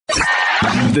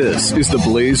This is the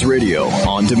Blaze Radio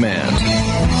on demand.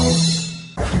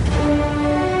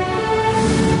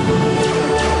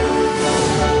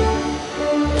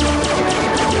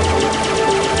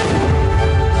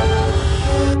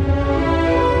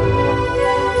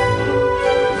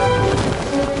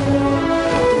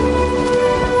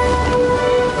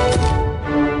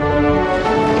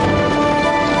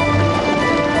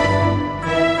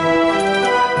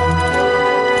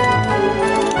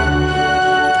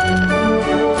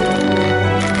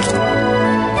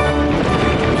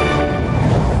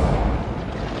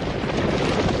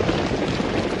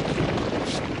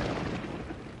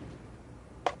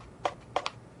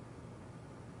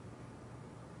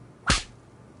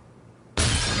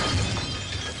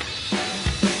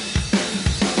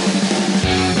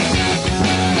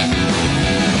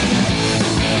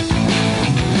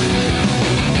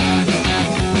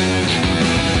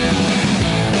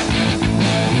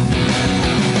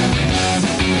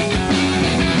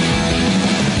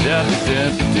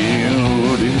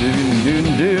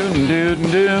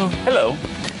 Hello,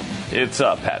 it's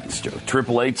Pat and Stu.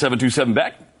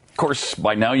 888-727-BECK. Of course,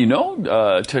 by now you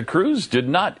know Ted Cruz did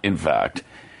not, in fact,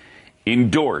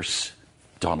 endorse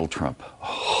Donald Trump.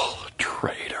 Oh,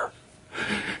 traitor.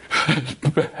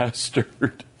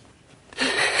 Bastard.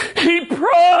 He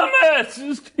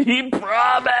promised! He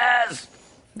promised!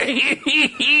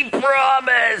 He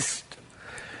promised!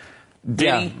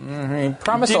 He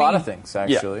promised a lot of things,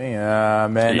 actually.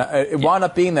 It wound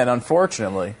up being that,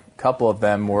 unfortunately, a couple of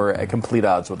them were at complete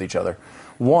odds with each other.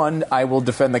 One, I will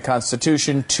defend the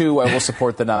Constitution. Two, I will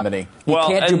support the nominee. You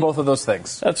can't do both of those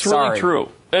things. That's really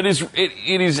true. It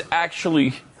is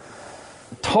actually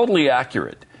totally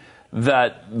accurate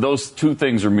that those two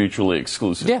things are mutually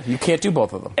exclusive. Yeah, you can't do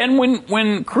both of them. And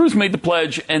when Cruz made the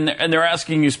pledge and they're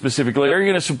asking you specifically, are you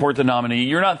going to support the nominee?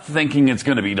 You're not thinking it's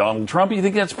going to be Donald Trump. You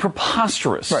think that's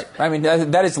preposterous. Right. I mean,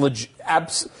 that is legit.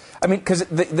 I mean, because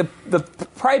the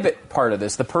private part of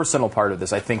this, the personal part of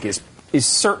this, I think is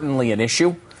certainly an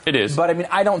issue. It is. But, I mean,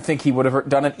 I don't think he would have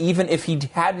done it even if he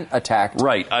hadn't attacked.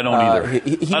 Right. I don't either.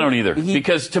 I don't either.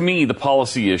 Because, to me, the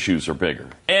policy issues are bigger.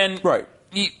 And, right.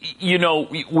 You know,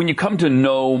 when you come to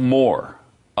know more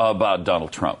about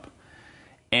Donald Trump,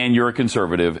 and you're a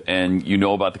conservative, and you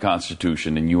know about the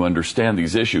Constitution, and you understand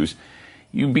these issues,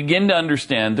 you begin to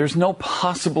understand there's no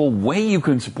possible way you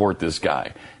can support this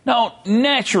guy. Now,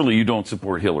 naturally, you don't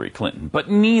support Hillary Clinton, but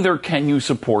neither can you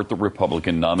support the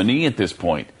Republican nominee at this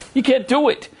point. You can't do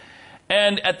it.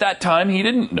 And at that time, he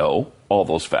didn't know all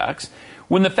those facts.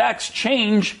 When the facts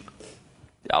change,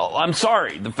 I'm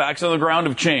sorry, the facts on the ground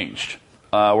have changed.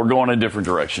 We're going in a different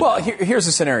direction. Well, here's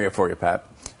a scenario for you, Pat.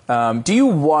 Do you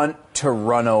want to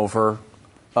run over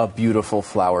a beautiful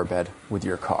flower bed with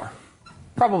your car?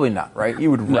 Probably not, right? You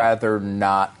would rather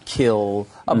not kill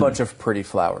a bunch of pretty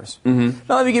flowers. Mm-hmm.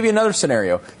 Now, let me give you another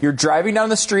scenario. You're driving down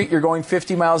the street, you're going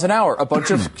 50 miles an hour. A bunch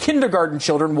of kindergarten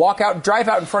children drive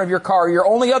out in front of your car. Your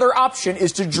only other option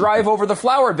is to drive over the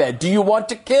flower bed. Do you want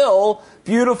to kill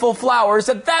beautiful flowers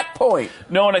at that point?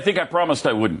 No, and I think I promised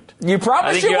I wouldn't. You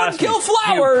promised you wouldn't kill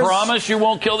flowers. You promise you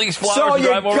won't kill these flowers. So you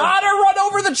gotta run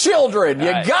over the children.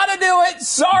 You gotta do it.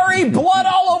 Sorry, blood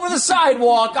all over the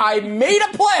sidewalk. I made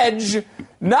a pledge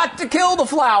not to kill the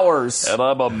flowers. And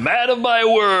I'm a man of my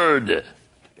word.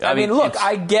 I mean, look,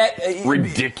 I get...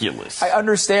 ridiculous. I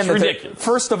understand it's that. Ridiculous.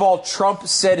 First of all, Trump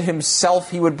said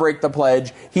himself he would break the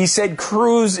pledge. He said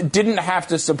Cruz didn't have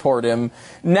to support him.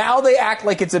 Now they act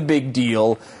like it's a big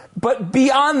deal. But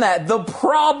beyond that, the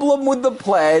problem with the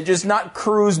pledge is not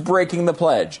Cruz breaking the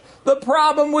pledge. The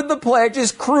problem with the pledge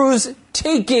is Cruz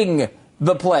taking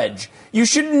the pledge. You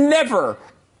should never,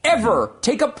 ever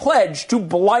take a pledge to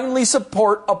blindly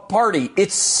support a party.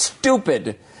 It's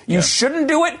stupid. You shouldn't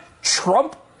do it.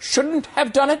 Trump shouldn't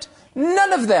have done it.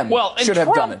 None of them should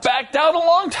have done it. Trump backed out a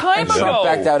long time ago. Trump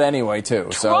backed out anyway, too.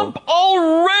 Trump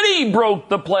already broke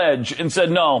the pledge and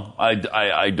said, no,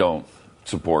 I don't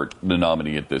support the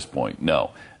nominee at this point.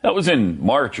 No. That was in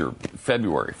March or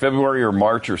February or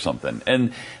March or something.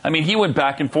 And, I mean, he went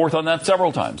back and forth on that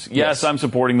several times. Yes, I'm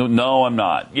supporting them. No, I'm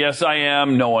not. Yes, I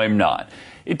am. No, I'm not.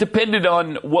 It depended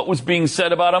on what was being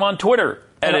said about him on Twitter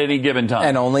at any given time.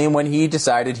 And only when he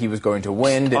decided he was going to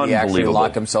win did he actually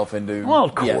lock himself into... Well,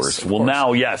 of course.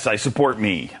 Now, yes, I support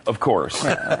me. Of course.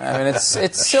 I mean, it's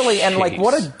silly. And, like,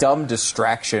 what a dumb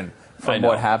distraction from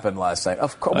what happened last night.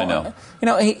 Of course. I know. You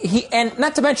know, he and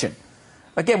not to mention,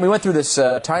 again, we went through this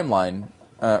timeline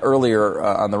earlier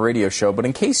on the radio show, but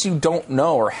in case you don't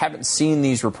know or haven't seen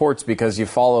these reports because you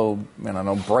follow, I don't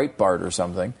know, Breitbart or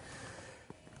something,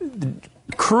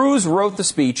 Cruz wrote the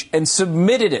speech and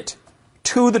submitted it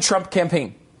to the Trump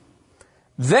campaign.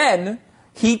 Then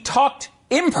he talked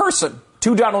in person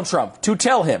to Donald Trump to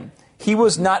tell him he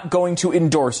was not going to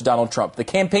endorse Donald Trump. The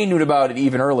campaign knew about it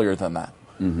even earlier than that.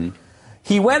 Mm-hmm.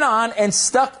 He went on and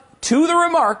stuck to the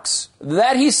remarks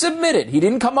that he submitted. He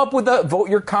didn't come up with a vote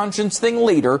your conscience thing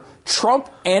later. Trump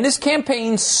and his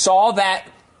campaign saw that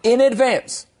in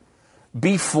advance.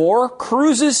 Before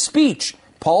Cruz's speech,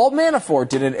 Paul Manafort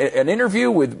did an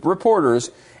interview with reporters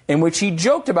in which he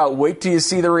joked about, wait till you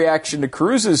see the reaction to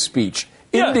Cruz's speech,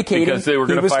 indicating because they were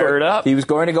going to fire it up. He was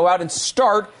going to go out and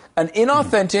start an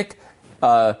inauthentic,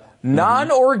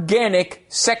 non-organic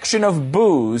section of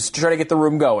boos to try to get the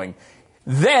room going.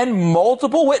 Then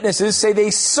multiple witnesses say they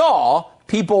saw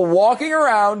people walking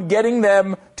around getting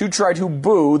them to try to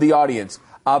boo the audience.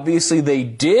 Obviously they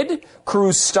did.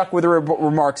 Cruz stuck with the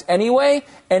remarks anyway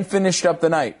and finished up the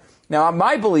night. Now,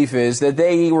 my belief is that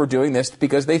they were doing this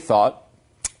because they thought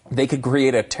they could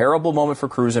create a terrible moment for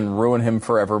Cruz and ruin him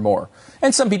forevermore.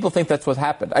 And some people think that's what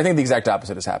happened. I think the exact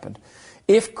opposite has happened.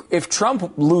 If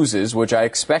Trump loses, which I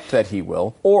expect that he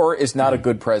will, or is not a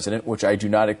good president, which I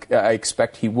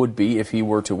expect he would be if he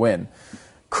were to win,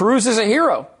 Cruz is a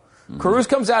hero. Cruz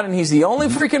comes out and he's the only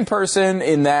freaking person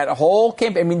in that whole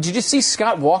campaign. I mean, did you see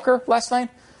Scott Walker last night?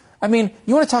 I mean,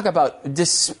 you want to talk about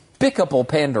despicable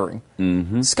pandering.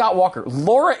 Mm-hmm. Scott Walker.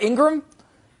 Laura Ingraham,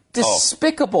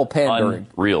 despicable pandering.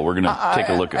 Unreal. We're going to take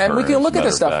a look at her. And we can look at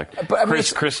this stuff. But, I mean,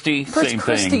 Chris Christie, same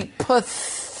thing.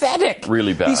 Pathetic.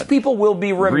 Really bad. These people will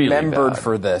be remembered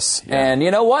for this. Yeah. And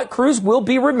you know what? Cruz will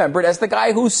be remembered as the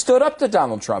guy who stood up to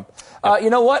Donald Trump. You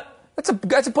know what? That's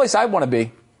a place I want to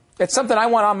be. It's something I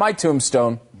want on my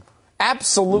tombstone.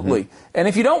 Absolutely. Mm-hmm. And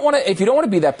if you don't want to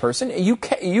be that person, you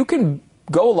can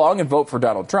go along and vote for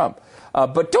Donald Trump.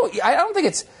 But I don't think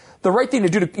it's the right thing to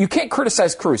do. You can't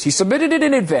criticize Cruz. He submitted it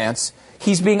in advance.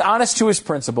 He's being honest to his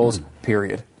principles,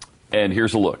 period. And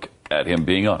here's a look at him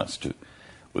being honest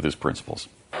with his principles.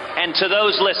 And to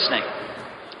those listening,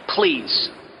 please,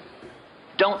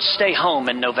 don't stay home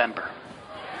in November.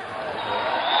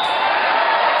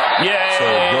 Yay! So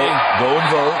go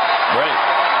and vote. Right.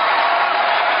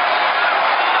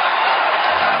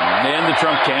 And the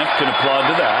Trump camp can applaud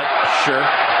to that. Sure.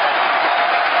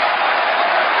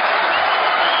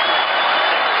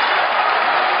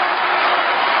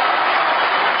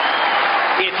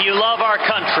 If you love our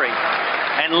country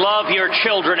and love your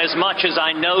children as much as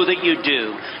I know that you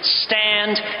do,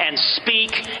 stand and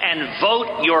speak and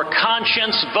vote your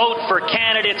conscience. Vote for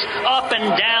candidates up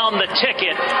and down the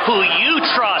ticket who you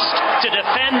trust to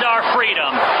defend our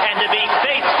freedom and to be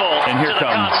faithful to the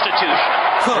Constitution.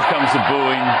 Here comes the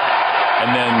booing.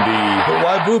 And then But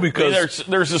why boo? Because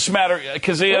there's a smatter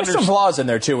because there's some flaws in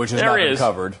there too, which is not been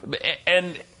covered.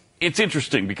 And it's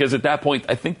interesting because at that point,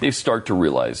 I think they start to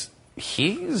realize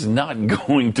he's not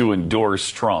going to endorse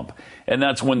Trump, and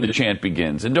that's when the chant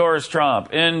begins: endorse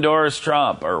Trump, endorse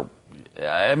Trump. Or,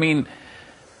 I mean,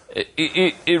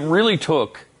 it really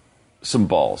took some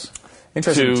balls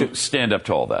to stand up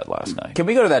to all that last night. Can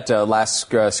we go to that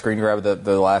last screen grab,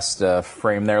 the last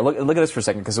frame there? Look at this for a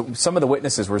second, because some of the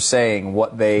witnesses were saying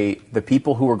what the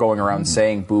people who were going around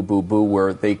saying boo, boo, boo,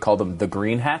 were, they called them the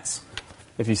green hats.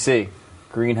 If you see,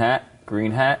 green hat,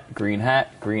 green hat, green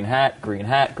hat, green hat, green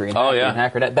hat, green hat, green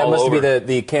hat, green hat. That must be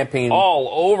the campaign.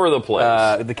 All over the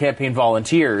place. The campaign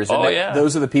volunteers. And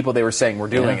those are the people they were saying were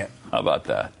doing it. How about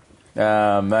that?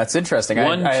 That's interesting.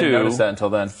 I hadn't noticed that until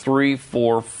then. 3,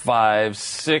 4, 5,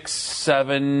 6,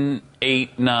 7,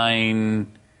 8,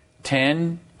 9,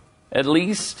 10, at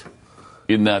least,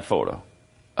 in that photo.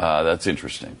 That's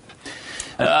interesting.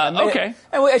 Okay.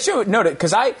 And I should note it,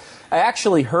 because I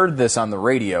actually heard this on the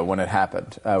radio when it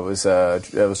happened. I was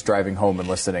driving home and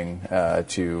listening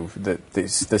to the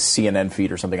CNN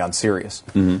feed or something on Sirius.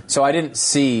 Mm-hmm. So I didn't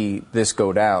see this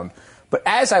go down. But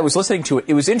as I was listening to it,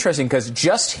 it was interesting because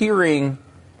just hearing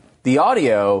the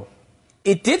audio,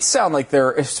 it did sound like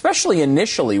there, especially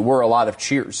initially, were a lot of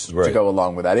cheers to go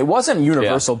along with that. It wasn't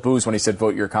universal boos when he said,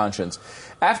 vote your conscience.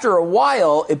 After a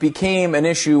while, it became an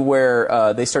issue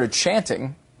where they started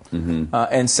chanting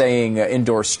and saying,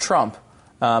 endorse Trump.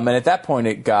 And at that point,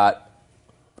 it got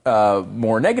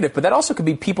more negative. But that also could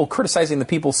be people criticizing the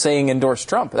people saying endorse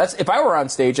Trump. If I were on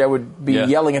stage, I would be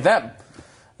yelling at them.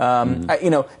 And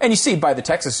you see by the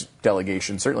Texas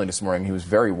delegation, certainly this morning, he was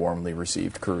very warmly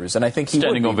received, Cruz, and I think he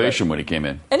standing ovation when he came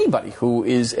in. Anybody who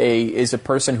is a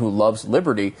person who loves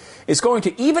liberty is going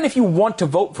to, even if you want to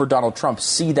vote for Donald Trump,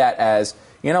 see that as,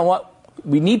 you know what,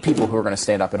 we need people who are going to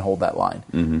stand up and hold that line.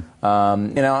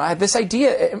 Mm-hmm. This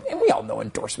idea, and we all know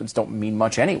endorsements don't mean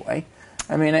much anyway.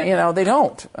 I mean, they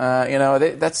don't.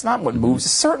 That's not what moves.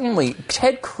 Certainly,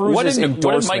 Ted Cruz's endorsement.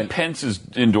 What did Mike Pence's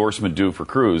endorsement do for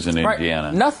Cruz in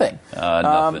Indiana? Nothing.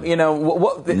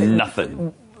 Nothing.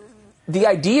 Nothing. The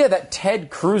idea that Ted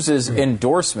Cruz's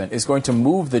endorsement is going to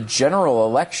move the general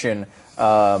election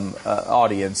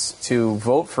audience to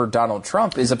vote for Donald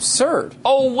Trump is absurd.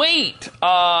 Oh, wait.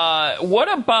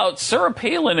 What about Sarah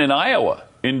Palin in Iowa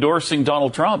endorsing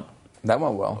Donald Trump? That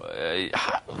went well.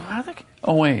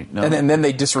 Oh, wait. No. And then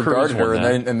they disregarded her,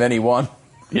 and then he won.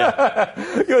 Yeah.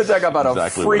 You want to talk about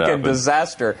exactly a freaking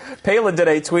disaster. Palin did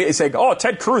a tweet saying,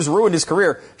 Ted Cruz ruined his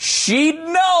career. She'd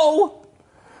know.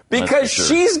 Because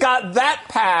she's got that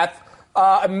path,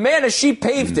 man, has she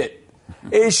paved it.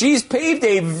 She's paved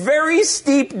a very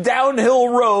steep downhill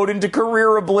road into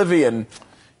career oblivion.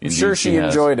 I'm sure she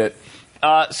enjoyed it.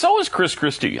 So is Chris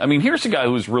Christie. I mean, here's a guy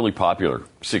who was really popular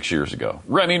 6 years ago.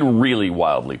 I mean, really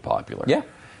wildly popular. Yeah.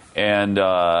 And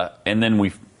then we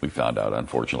found out,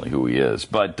 unfortunately, who he is.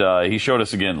 But he showed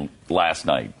us again last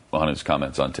night on his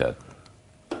comments on TED.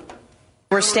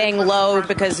 We're staying low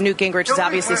because Newt Gingrich is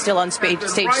obviously still on stage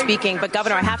speaking. But,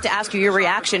 Governor, I have to ask you your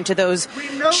reaction to those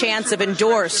chants of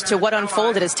endorse, to what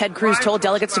unfolded as Ted Cruz told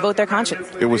delegates to vote their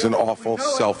conscience. It was an awful,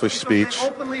 selfish speech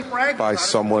by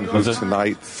someone who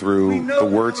tonight, through the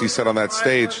words he said on that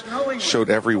stage, showed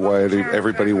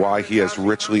everybody why he has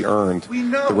richly earned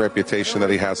the reputation that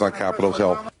he has on Capitol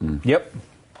Hill. Yep.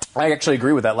 I actually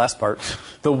agree with that last part.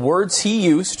 The words he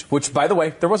used, which, by the way,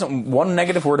 there wasn't one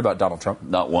negative word about Donald Trump.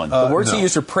 Not one. The words he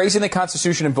used are praising the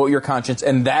Constitution and vote your conscience,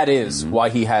 and that is why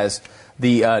he has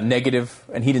the negative,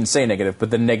 and he didn't say negative,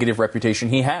 but the negative reputation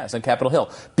he has on Capitol Hill.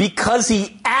 Because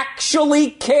he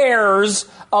actually cares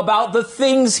about the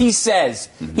things he says.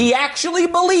 He actually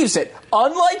believes it.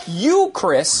 Unlike you,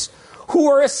 Chris, who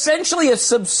are essentially,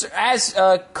 as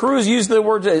Cruz used the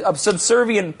word, a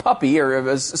subservient puppy, or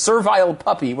a servile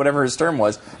puppy, whatever his term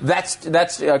was.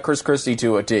 That's Chris Christie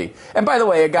to a T. And by the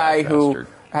way, a guy who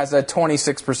has a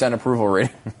 26% approval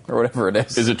rating, or whatever it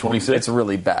is. Is it 26? It's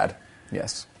really bad.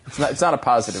 Yes. It's not a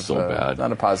positive. So bad.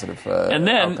 Not a positive and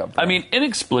then, outcome. I mean,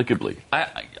 inexplicably,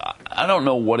 I don't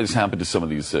know what has happened to some of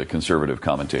these conservative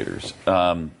commentators.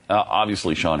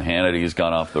 Obviously, Sean Hannity has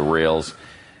gone off the rails.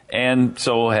 And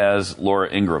so has Laura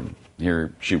Ingraham.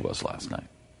 Here she was last night.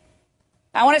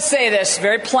 I want to say this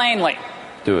very plainly.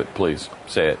 Do it, please.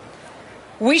 Say it.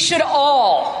 We should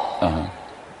all,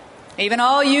 even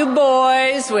all you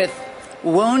boys with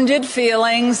wounded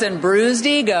feelings and bruised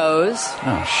egos.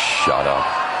 Oh, shut up.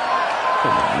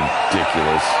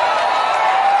 Ridiculous.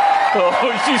 Oh,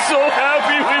 she's so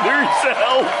happy with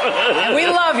herself. We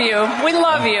love you. We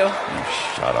love you.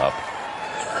 Oh, shut up.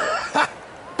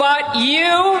 But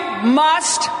you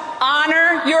must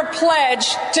honor your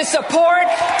pledge to support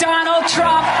Donald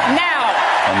Trump now.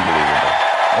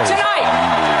 Unbelievable. Tonight.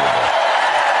 Unbelievable.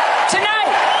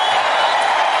 Tonight.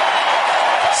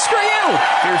 Screw you.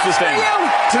 Here's the thing. Screw you.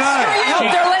 Tonight. Screw you. I hope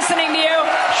they're listening to you.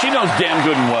 She knows damn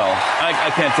good and well.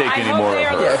 I can't take any more of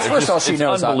her. Yeah, first of all, she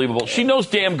knows. It's unbelievable. She knows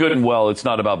damn good and well it's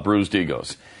not about bruised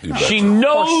egos. She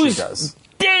knows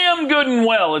damn good and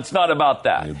well it's not about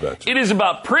that. It is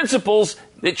about principles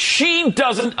that she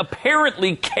doesn't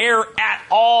apparently care at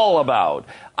all about.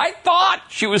 I thought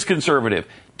she was conservative.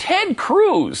 Ted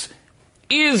Cruz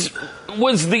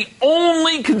was the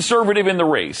only conservative in the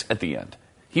race at the end.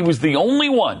 He was the only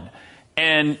one.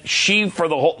 And she, the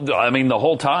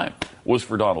whole time, was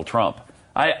for Donald Trump.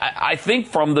 I think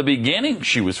from the beginning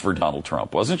she was for Donald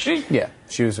Trump, wasn't she? Yeah,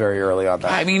 she was very early on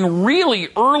that. I mean, really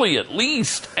early at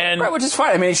least. And right, which is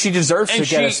fine. I mean, she deserves to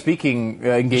get a speaking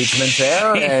engagement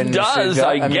there. And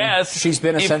I guess. She's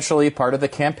been essentially part of the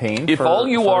campaign. If all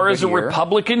you are is a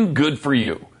Republican, good for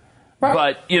you.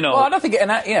 Right. But, well, I don't think,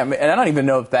 and I don't even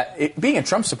know if that, being a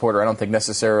Trump supporter, I don't think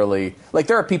necessarily, like,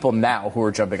 there are people now who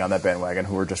are jumping on that bandwagon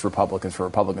who are just Republicans for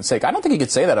Republicans' sake. I don't think you could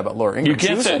say that about Laura Ingraham. You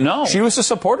can't say no. She was a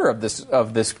supporter of this,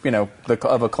 of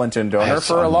a Clinton donor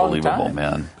for a long time.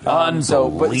 Man.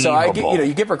 Unbelievable. So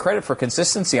you give her credit for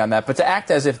consistency on that, but to act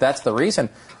as if that's the reason,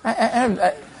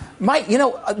 I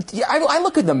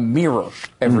look in the mirror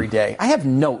every day. I have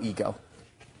no ego.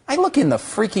 I look in the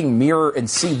freaking mirror and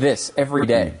see this every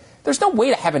day. There's no way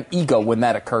to have an ego when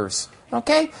that occurs.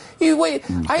 Okay?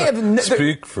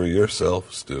 Speak for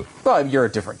yourself, Stu. Well, you're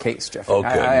a different case, Jeffrey. Okay.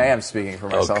 I am speaking for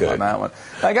myself on that one.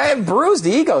 Like, I have bruised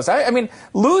egos. As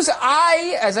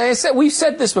I said, we've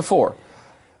said this before.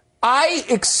 I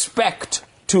expect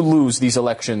to lose these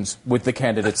elections with the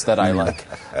candidates that I like.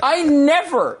 I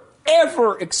never,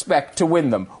 ever expect to win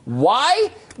them.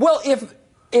 Why? Well,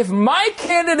 if my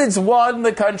candidates won,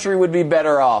 the country would be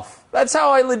better off. That's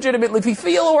how I legitimately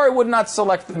feel, or I would not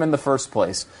select them in the first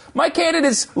place. My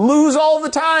candidates lose all the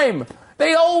time.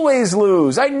 They always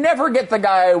lose. I never get the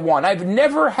guy I want. I've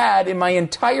never had in my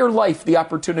entire life the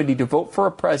opportunity to vote for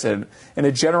a president in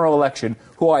a general election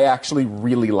who I actually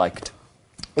really liked.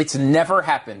 It's never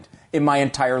happened in my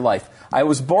entire life. I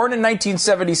was born in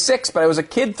 1976, but I was a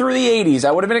kid through the 80s.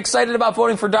 I would have been excited about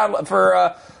voting for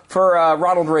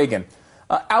Ronald Reagan.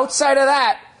 Outside of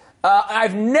that,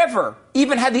 I've never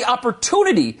even had the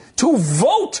opportunity to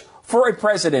vote for a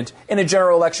president in a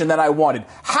general election that I wanted.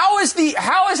 How has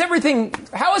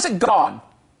it gone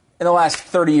in the last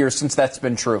 30 years since that's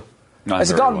been true?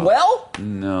 Has it gone well?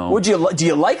 No. Do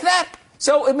you like that?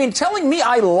 So, I mean, telling me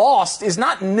I lost is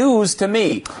not news to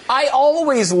me. I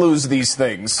always lose these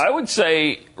things. I would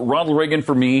say Ronald Reagan,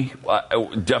 for me,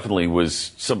 definitely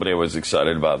was somebody I was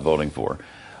excited about voting for.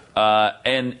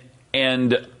 And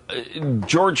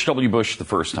George W. Bush the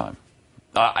first time.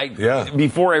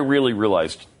 Before I really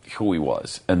realized who he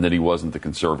was and that he wasn't the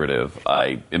conservative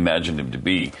I imagined him to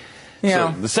be.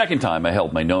 Yeah. So the second time I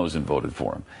held my nose and voted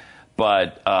for him.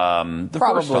 But the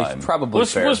first time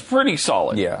was pretty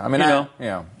solid. Yeah, I mean,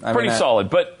 pretty solid.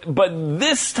 But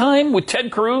this time with Ted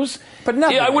Cruz,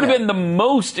 I would have been the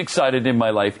most excited in my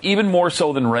life, even more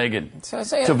so than Reagan,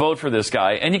 to vote for this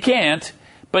guy. And you can't.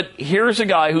 But here's a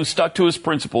guy who stuck to his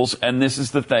principles, and this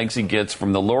is the thanks he gets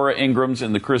from the Laura Ingrams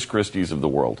and the Chris Christies of the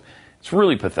world. It's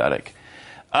really pathetic.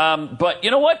 But you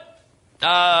know what?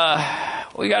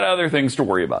 We got other things to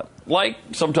worry about, like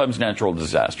sometimes natural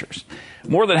disasters.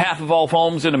 More than half of all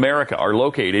homes in America are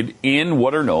located in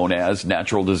what are known as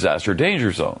natural disaster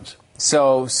danger zones.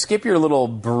 So skip your little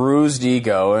bruised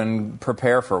ego and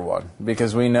prepare for one,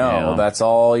 because we know that's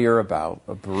all you're about,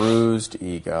 a bruised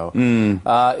ego.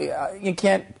 You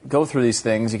can't go through these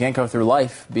things. You can't go through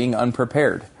life being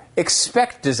unprepared.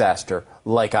 Expect disaster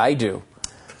like I do.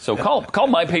 So call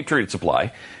My Patriot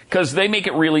Supply, because they make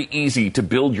it really easy to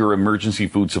build your emergency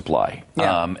food supply.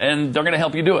 Yeah. And they're going to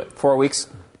help you do it. 4 weeks,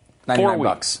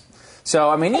 $99.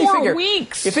 So, I mean, you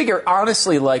figure,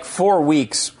 honestly, like 4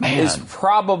 weeks is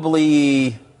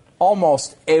probably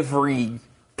almost every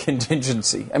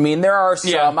contingency. I mean, there are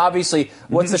some, obviously,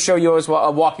 what's the show you always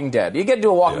watch? Walking Dead. You get into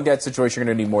a Walking Dead situation, you're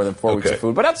going to need more than 4 weeks of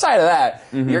food. But outside of that,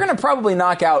 you're going to probably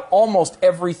knock out almost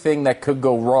everything that could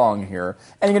go wrong here,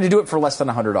 and you're going to do it for less than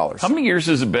 $100. How many years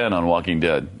has it been on Walking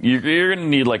Dead? You're going to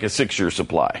need like a 6-year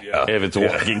supply if it's a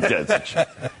Walking Dead situation.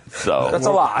 So that's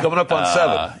a lot. Coming up on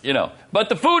 7. But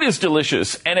the food is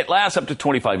delicious, and it lasts up to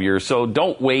 25 years, so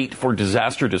don't wait for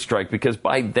disaster to strike, because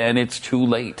by then it's too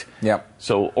late. Yep.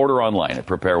 So order online at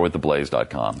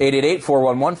preparewiththeblaze.com.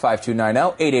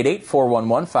 888-411-5290,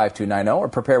 888-411-5290, or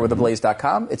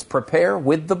preparewiththeblaze.com. It's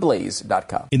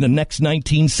preparewiththeblaze.com. In the next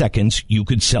 19 seconds, you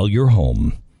could sell your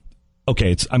home.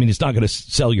 Okay, it's not going to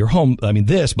sell your home, but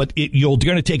you're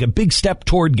going to take a big step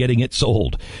toward getting it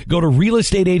sold. Go to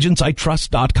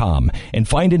realestateagentsitrust.com and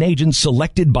find an agent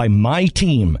selected by my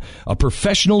team, a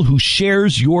professional who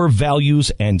shares your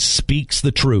values and speaks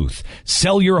the truth.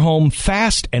 Sell your home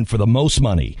fast and for the most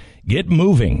money. Get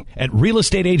moving at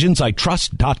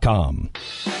realestateagentsitrust.com.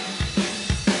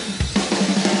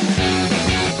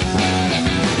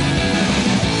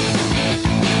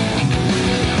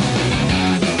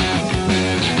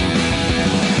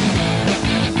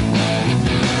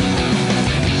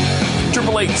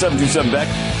 Triple 727 Beck.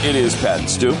 It is Pat and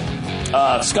Stu.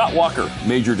 Scott Walker,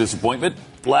 major disappointment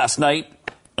last night.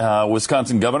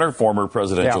 Wisconsin governor, former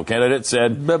presidential candidate,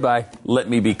 said, "Bye-bye. Let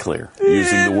me be clear."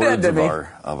 Using the words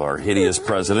of our hideous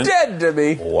president. Dead to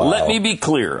me. Wow. Let me be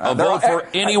clear. A vote for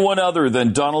anyone other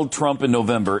than Donald Trump in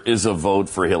November is a vote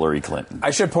for Hillary Clinton.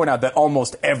 I should point out that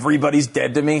almost everybody's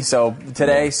dead to me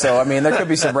today. So, I mean, there could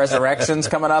be some resurrections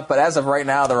coming up, but as of right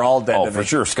now, they're all dead to me. Oh, for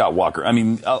sure, Scott Walker. I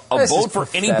mean, a vote for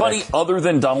anybody other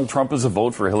than Donald Trump is a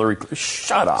vote for Hillary Clinton.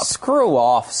 Shut up. Screw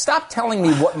off. Stop telling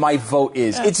me what my vote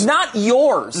is. It's not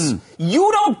yours.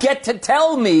 You don't get to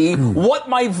tell me what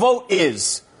my vote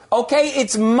is. Okay?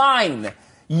 It's mine.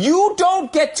 You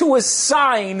don't get to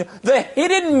assign the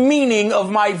hidden meaning of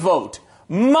my vote.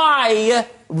 My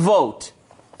vote.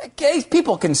 Okay?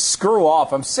 People can screw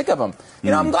off. I'm sick of them.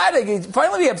 I'm glad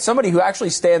finally we have somebody who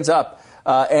actually stands up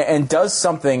and does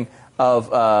something of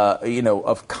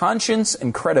conscience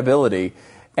and credibility.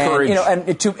 And, courage.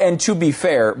 And to be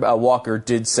fair, Walker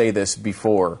did say this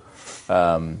before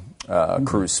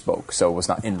Cruz spoke, so it was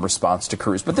not in response to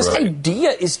Cruz. But this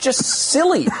idea is just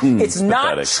silly. It's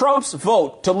not Trump's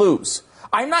vote to lose.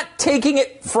 I'm not taking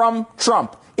it from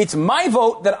Trump. It's my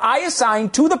vote that I assign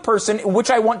to the person in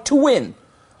which I want to win.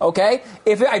 Okay?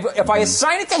 If I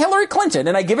assign it to Hillary Clinton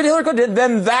and I give it to Hillary Clinton,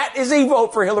 then that is a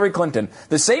vote for Hillary Clinton.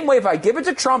 The same way if I give it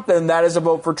to Trump, then that is a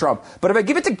vote for Trump. But if I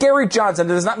give it to Gary Johnson,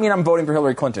 it does not mean I'm voting for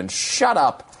Hillary Clinton. Shut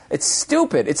up. It's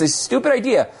stupid. It's a stupid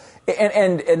idea.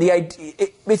 And the idea,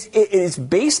 it is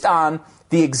based on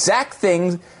the exact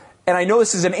things, and I know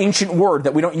this is an ancient word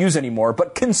that we don't use anymore,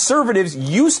 but conservatives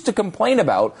used to complain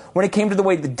about when it came to the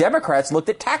way the Democrats looked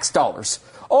at tax dollars.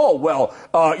 Oh, well,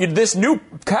 this new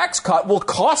tax cut will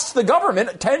cost the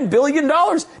government $10 billion.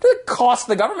 Does it cost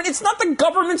the government? It's not the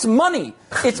government's money.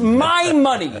 It's my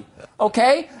money.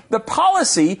 Okay? The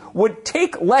policy would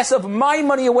take less of my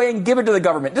money away and give it to the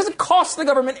government. It doesn't cost the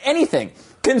government anything.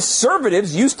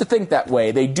 Conservatives used to think that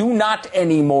way. They do not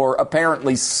anymore,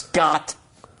 apparently, Scott.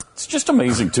 It's just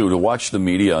amazing, too, to watch the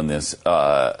media on this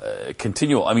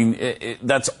continual. I mean,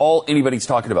 that's all anybody's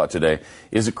talking about today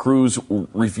is that Cruz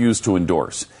refused to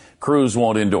endorse. Cruz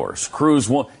won't endorse. Cruz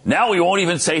won't. Now he won't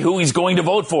even say who he's going to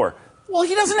vote for. Well,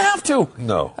 he doesn't have to.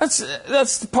 No.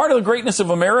 That's part of the greatness of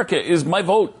America is my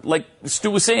vote, like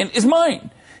Stu was saying, is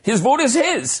mine. His vote is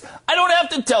his. I don't have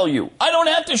to tell you. I don't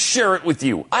have to share it with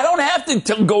you. I don't have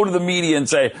to go to the media and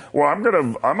say, well, I'm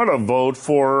gonna vote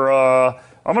for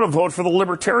the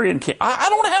Libertarian candidate. I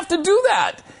don't have to do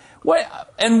that.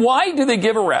 And why do they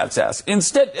give a rat's ass?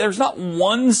 Instead, there's not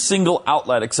one single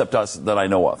outlet except us that I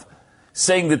know of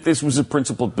saying that this was a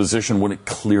principled position when it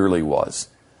clearly was.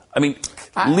 I mean,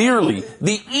 clearly,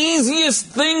 the easiest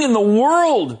thing in the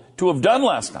world to have done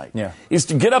last night is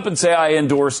to get up and say, I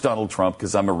endorse Donald Trump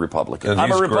because I'm a Republican.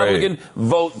 I'm a Republican,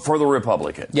 vote for the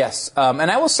Republican. Yes,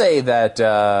 and I will say that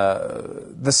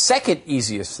the second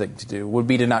easiest thing to do would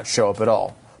be to not show up at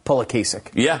all. Pull a Kasich.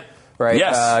 Yeah. Right?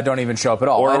 Yes. Don't even show up at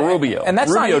all. Or a Rubio. And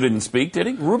that's Rubio didn't speak, did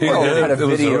he? Rubio had a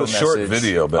video message. Short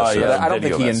video message. I don't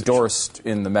think he endorsed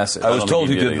in the message. I was told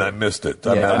he didn't. I missed it.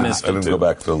 I didn't go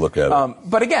back to look at it.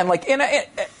 But again, like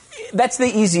that's the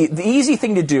easy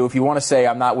thing to do if you want to say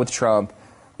I'm not with Trump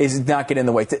is not get in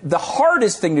the way. The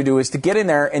hardest thing to do is to get in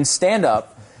there and stand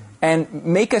up and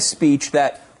make a speech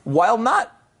that, while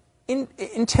not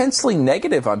intensely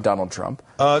negative on Donald Trump,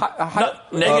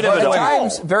 not negative at all.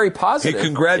 Times very positive. He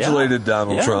congratulated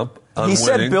Donald Trump on He winning.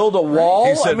 said build a wall.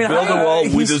 He said build a wall.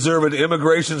 We deserve an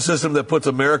immigration system that puts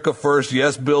America first.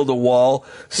 Yes, build a wall.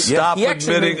 Stop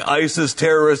admitting ISIS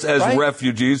terrorists as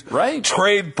refugees. Right.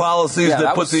 Trade policies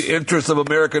that put the interests of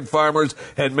American farmers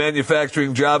and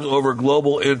manufacturing jobs over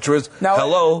global interests. Now,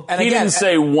 hello. And he didn't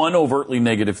say one overtly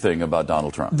negative thing about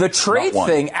Donald Trump. The trade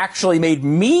thing actually made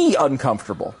me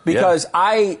uncomfortable because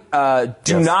I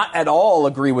do not at all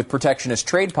agree with protectionist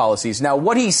trade policies. Now,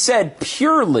 what he said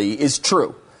purely is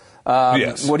true.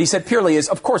 What he said purely is,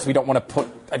 of course, we don't want to put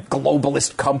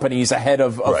globalist companies ahead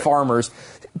of farmers.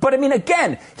 But, I mean,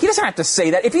 again, he doesn't have to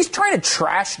say that. If he's trying to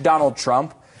trash Donald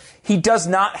Trump, he does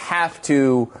not have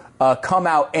to come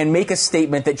out and make a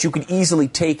statement that you could easily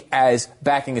take as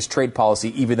backing his trade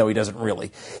policy, even though he doesn't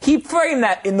really. He framed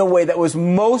that in the way that was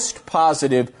most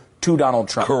positive to Donald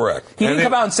Trump. Correct. He didn't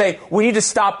come out and say, we need to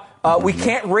stop, we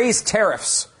can't raise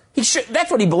tariffs. That's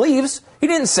what he believes. He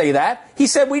didn't say that. He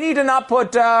said we need to not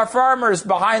put farmers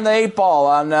behind the eight ball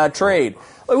on trade,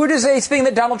 which is a thing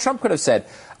that Donald Trump could have said.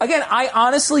 Again, I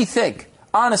honestly think,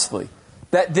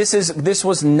 that this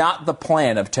was not the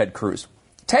plan of Ted Cruz.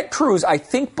 Ted Cruz, I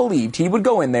think, believed he would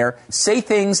go in there, say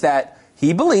things that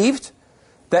he believed,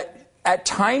 that at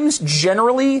times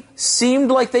generally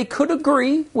seemed like they could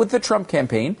agree with the Trump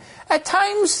campaign, at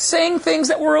times saying things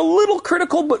that were a little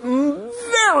critical but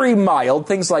very mild,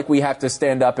 things like we have to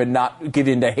stand up and not give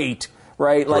in to hate,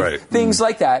 right? Things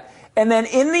like that. And then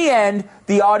in the end,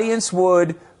 the audience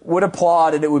would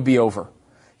applaud and it would be over.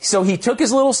 So he took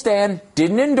his little stand,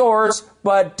 didn't endorse,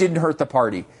 but didn't hurt the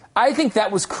party. I think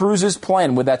that was Cruz's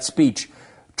plan with that speech.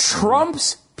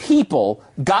 Trump's people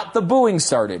got the booing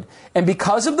started. And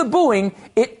because of the booing,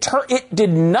 it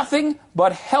did nothing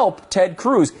but help Ted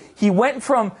Cruz. He went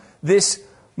from this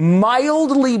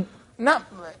mildly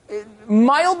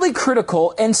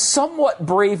critical and somewhat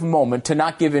brave moment to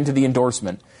not give in to the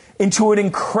endorsement into an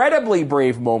incredibly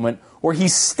brave moment where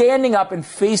he's standing up and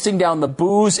facing down the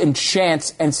boos and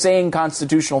chants and saying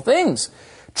constitutional things.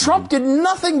 Trump did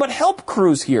nothing but help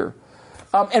Cruz here.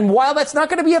 And while that's not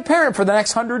going to be apparent for the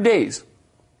next 100 days,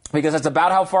 because that's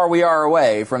about how far we are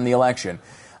away from the election,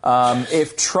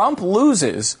 if Trump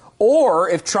loses or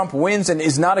if Trump wins and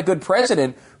is not a good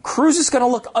president, Cruz is going to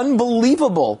look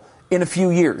unbelievable in a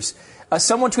few years.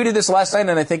 Someone tweeted this last night,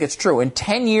 and I think it's true. In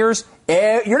 10 years,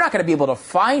 you're not going to be able to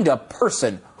find a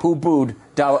person who booed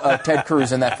Ted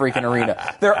Cruz in that freaking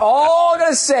arena. They're all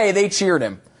going to say they cheered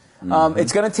him.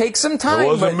 It's going to take some time. It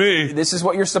wasn't me. This is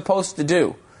what you're supposed to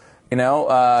do.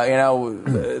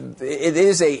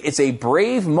 It's a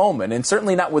brave moment, and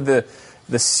certainly not with the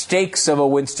stakes of a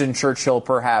Winston Churchill,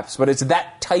 perhaps, but it's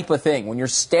that type of thing. When you're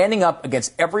standing up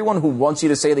against everyone who wants you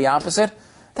to say the opposite,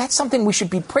 that's something we should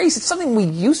be praised. It's something we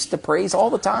used to praise all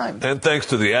the time. And thanks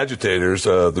to the agitators,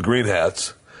 the Green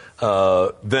Hats,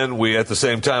 then at the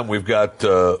same time, we've got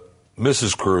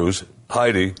Mrs. Cruz,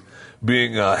 Heidi,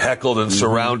 being heckled and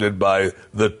surrounded by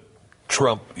the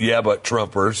Trump,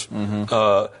 Trumpers,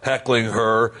 heckling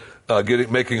her,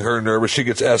 making her nervous. She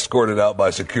gets escorted out by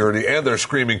security, and they're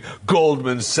screaming,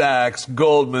 Goldman Sachs,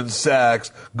 Goldman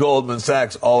Sachs, Goldman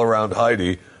Sachs, all around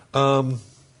Heidi. Doesn't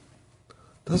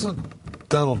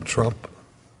Donald Trump,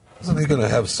 isn't he going to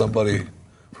have somebody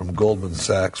from Goldman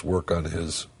Sachs work on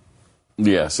his...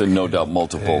 Yes, and no doubt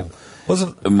multiple people.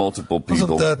 Wasn't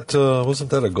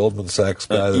that a Goldman Sachs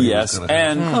guy? Yes,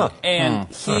 and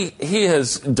he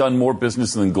has done more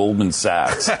business than Goldman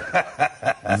Sachs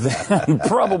than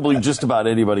probably just about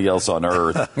anybody else on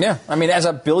earth. Yeah, I mean, as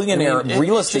a billionaire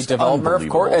real estate developer, of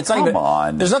course, it's not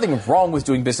on. There's nothing wrong with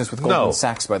doing business with Goldman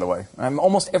Sachs, by the way.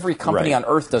 Almost every company on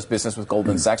earth does business with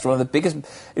Goldman Sachs, one of the biggest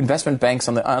investment banks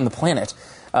on the planet.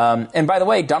 And by the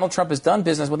way, Donald Trump has done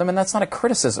business with them, and that's not a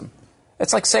criticism.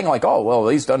 It's like saying, oh, well,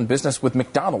 he's done business with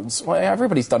McDonald's. Well,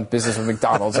 everybody's done business with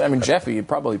McDonald's. I mean, Jeffy,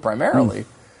 probably primarily.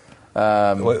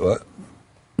 Wait, what?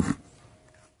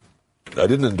 I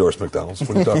didn't endorse McDonald's.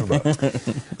 What are you talking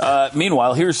about?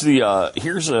 Meanwhile,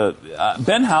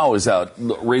 Ben Howe is out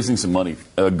raising some money,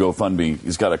 GoFundMe.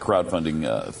 He's got a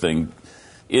crowdfunding thing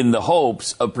in the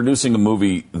hopes of producing a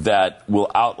movie that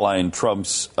will outline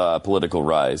Trump's political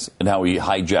rise and how he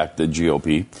hijacked the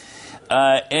GOP.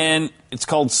 And it's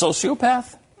called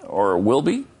Sociopath, or will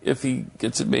be, if he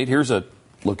gets it made. Here's a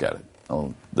look at it,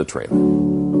 the trailer.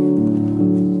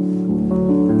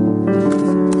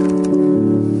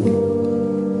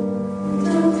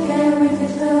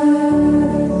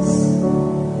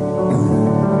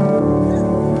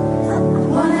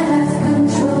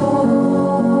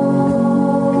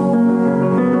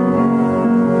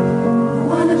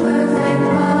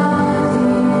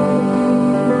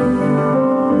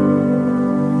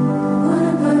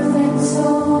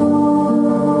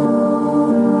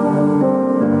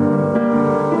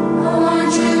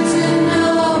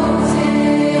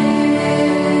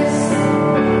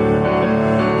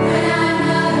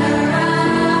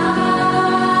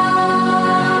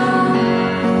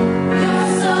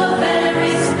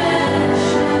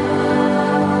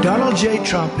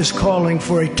 Is calling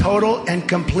for a total and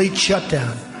complete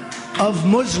shutdown of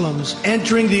Muslims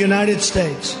entering the United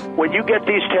States. When you get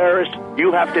these terrorists,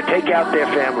 you have to take out their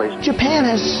families. Japan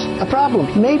has a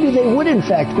problem. Maybe they would, in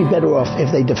fact, be better off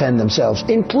if they defend themselves,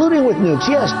 including with nukes,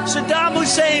 yes. Saddam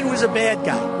Hussein was a bad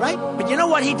guy, right? But you know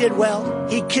what he did well?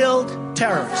 He killed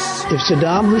terrorists. If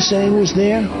Saddam Hussein was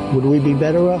there, would we be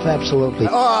better off? Absolutely.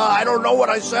 I don't know what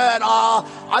I said.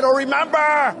 I don't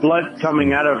remember. Blood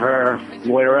coming out of her,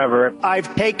 wherever.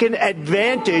 I've taken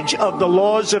advantage of the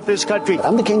laws of this country.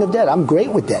 I'm the king of debt. I'm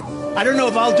great with debt. I don't know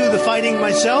if I'll do the fighting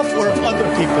myself or if other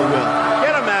people will.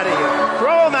 Get him out of here.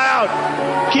 Throw him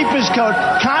out. Keep his coat.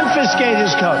 Confiscate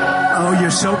his coat. Oh,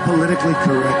 you're so politically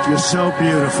correct. You're so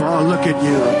beautiful. Oh, look at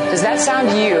you. Does that sound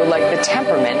to you like the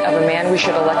temperament of a man we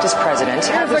should elect as president?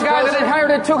 Here's the guy that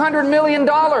inherited $200 million.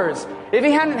 If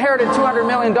he hadn't inherited $200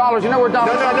 million, you know where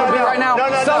Donald Trump would be right now?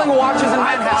 Selling watches in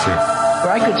Manhattan.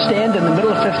 Where I could stand in the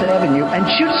middle of Fifth Avenue and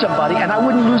shoot somebody and I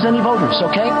wouldn't lose any voters,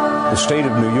 okay? The state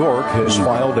of New York has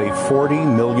filed a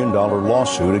 $40 million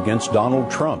lawsuit against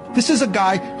Donald Trump. This is a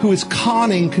guy who is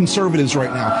conning conservatives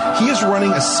right now. He is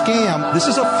running a scam. This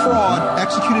is a fraud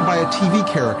executed by a TV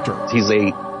character. He's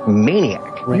a maniac.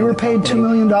 You were paid $2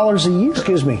 million a year?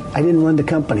 Excuse me, I didn't run the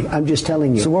company. I'm just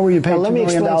telling you. So what were you paid $2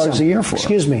 million a year for?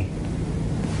 Excuse me.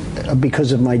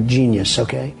 Because of my genius,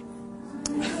 okay?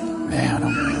 Man,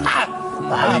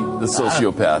 the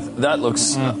Sociopath. That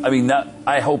looks.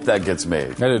 I hope that gets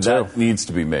made. That needs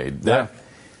to be made.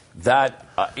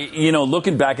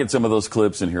 Looking back at some of those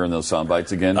clips and hearing those sound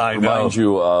bites again, reminds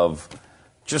you of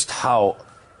just how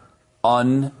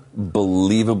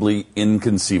unbelievably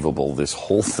inconceivable this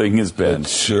whole thing has been,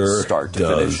 start to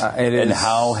finish, and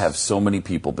how have so many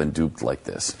people been duped like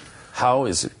this? How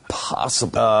is it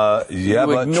possible?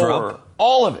 You ignore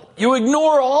all of it. You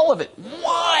ignore all of it.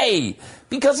 Why?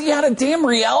 Because he had a damn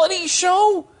reality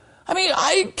show? I mean,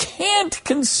 I can't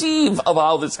conceive of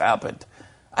how this happened.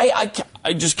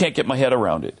 I just can't get my head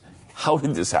around it. How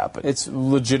did this happen? It's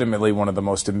legitimately one of the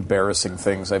most embarrassing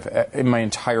things I've in my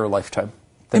entire lifetime.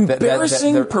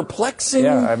 Embarrassing, perplexing.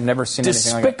 Yeah, I've never seen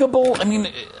despicable.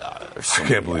 Anything like I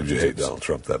can't believe you hate Donald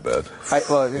Trump that bad.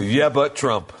 But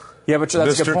Trump. Yeah, but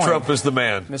that's a good Mr. point. Trump is the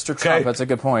man. Mr. Trump, that's a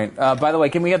good point. By the way,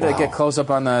 can we get close up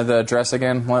on the dress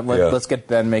again? Let's get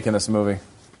Ben making this movie.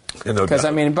 Because,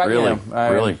 I mean,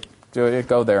 really?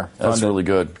 Go there. That's really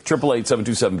good.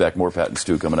 888-727-BECK. More Pat and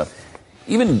Stu coming up.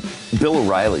 Even Bill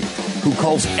O'Reilly, who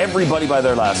calls everybody by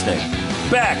their last name.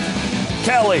 Beck,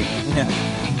 Kelly,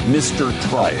 Mr.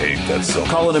 Trump. I hate that so much.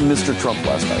 Calling him Mr. Trump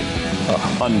last night.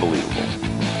 Unbelievable.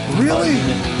 Really?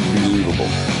 Unbelievable.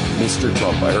 Mr.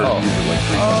 Trump. I heard him like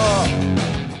 3 times.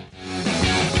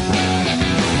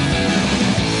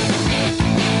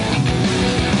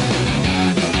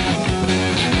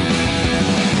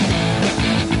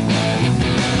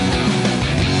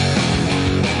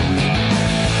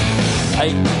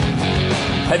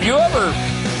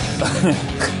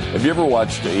 Have you ever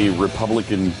watched a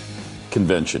Republican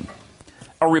convention?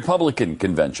 A Republican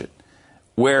convention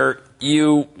where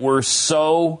you were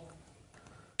so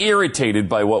irritated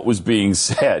by what was being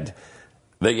said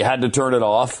that you had to turn it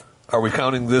off? Are we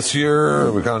counting this year?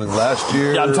 Are we counting last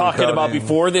year? Yeah, I'm talking about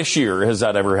before this year. Has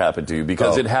that ever happened to you?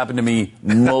 Because it happened to me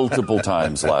multiple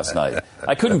times last night.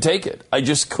 I couldn't take it. I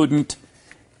just couldn't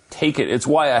take it. It's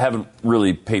why I haven't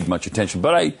really paid much attention.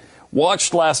 But I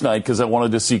watched last night because I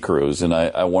wanted to see Cruz, and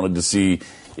I wanted to see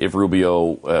if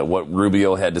Rubio, what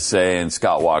Rubio had to say, and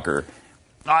Scott Walker.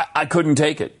 I couldn't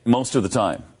take it most of the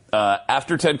time.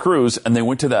 After Ted Cruz, and they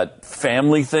went to that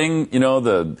family thing, you know,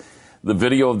 the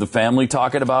video of the family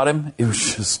talking about him, it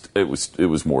was just, it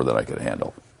was more than I could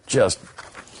handle. Just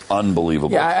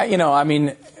unbelievable. Yeah,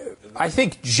 I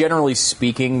think generally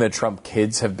speaking, the Trump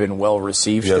kids have been well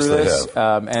received through this.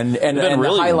 And really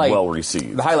the highlight, well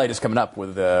received. The highlight is coming up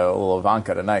with little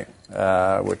Ivanka tonight,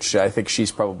 which I think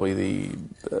she's probably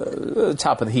the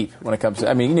top of the heap when it comes to.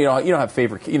 I mean, you don't have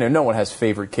favorite. No one has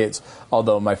favorite kids.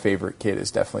 Although my favorite kid is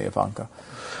definitely Ivanka.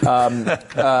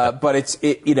 But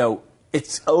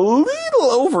it's a little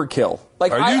overkill.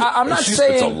 Like I'm not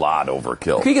saying it's a lot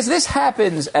overkill because this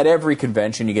happens at every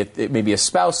convention. You get maybe a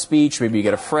spouse speech, maybe you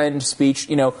get a friend speech.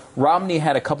 Romney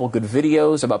had a couple good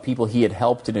videos about people he had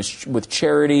helped with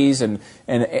charities and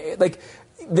like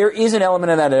there is an element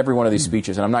of that at every one of these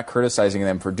speeches, and I'm not criticizing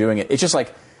them for doing it. It's just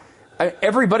like.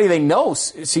 Everybody they know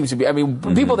seems to be. I mean,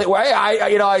 people that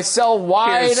I sell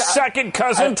wine. His second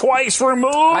cousin twice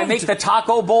removed. I make the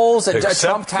taco bowls at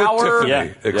Trump Tower.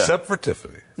 Except for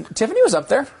Tiffany. Tiffany was up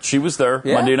there. She was there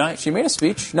Monday night. She made a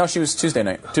speech. No, she was Tuesday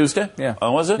night. Tuesday? Yeah.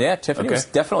 Oh, was it? Yeah, Tiffany was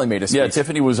definitely made a speech. Yeah,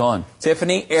 Tiffany was on.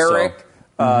 Tiffany, Eric.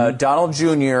 Donald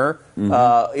Jr.,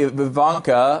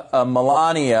 Ivanka,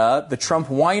 Melania, the Trump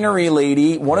winery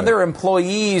lady, one of their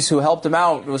employees who helped him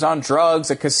out was on drugs,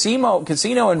 a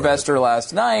casino investor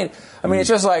last night. I mean, it's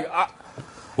just like, I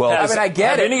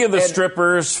get it. Have any of the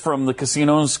strippers from the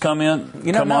casinos come in?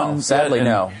 No. Sadly,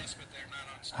 no.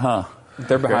 Huh.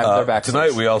 They're behind. They're back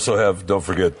tonight. We also have. Don't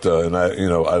forget, and I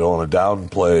don't want to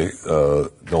downplay.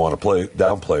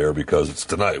 Downplay her because it's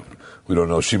tonight. We don't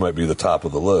know. She might be the top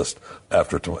of the list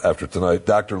after tonight.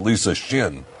 Dr. Lisa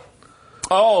Shin.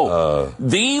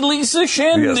 The Lisa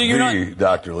Shin? Yes,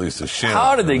 Dr. Lisa Shin.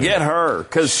 How did they get her?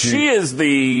 Because she is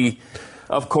the,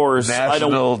 of course,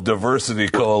 National Diversity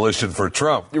Coalition for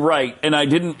Trump. Right, and I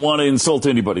didn't want to insult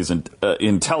anybody's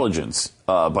intelligence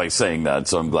by saying that,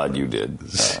 so I'm glad you did.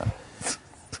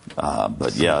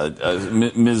 But yeah,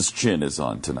 Ms. Chin is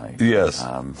on tonight. Yes.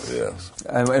 Yes.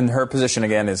 And her position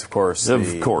again is, of course,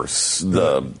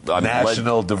 the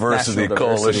National Diversity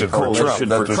Coalition for Trump.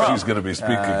 That's what she's going to be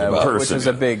speaking about. Which is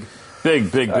a big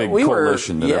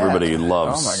coalition that everybody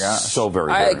loves. Oh my gosh, so very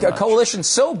much. A coalition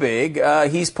so big,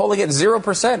 he's polling at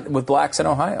 0% with blacks in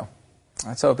Ohio.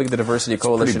 That's how big the diversity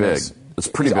coalition is. It's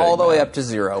pretty big. All the way up to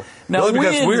 0. Now,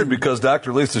 it's weird because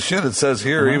Dr. Lisa Shin, it says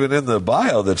here, even in the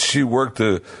bio, that she worked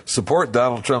to support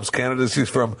Donald Trump's candidacy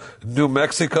from New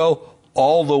Mexico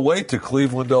all the way to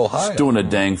Cleveland, Ohio. She's doing a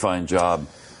dang fine job.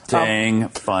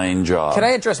 Fine job. Can I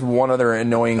address one other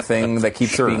annoying thing that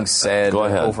keeps being said Go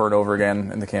ahead. over and over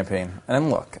again in the campaign? And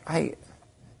look,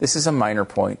 this is a minor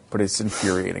point, but it's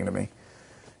infuriating to me.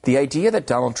 The idea that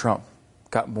Donald Trump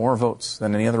got more votes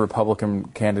than any other Republican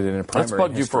candidate in a primary. That's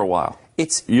bugged you for a while.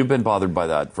 You've been bothered by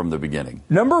that from the beginning.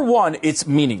 Number one, it's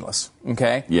meaningless,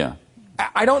 okay? Yeah.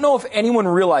 I don't know if anyone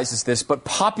realizes this, but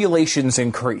populations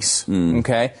increase,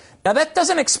 okay? Now, that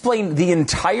doesn't explain the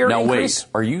entire increase.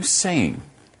 Wait, are you saying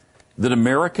that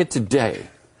America today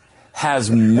has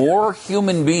more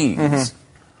human beings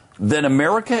than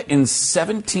America in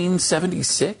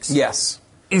 1776? Yes.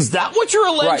 Is that what you're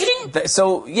alleging? Right.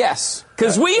 So, yes.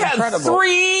 Because we had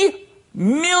 3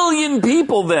 million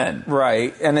people then.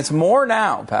 Right. And it's more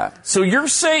now, Pat. So you're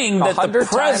saying that the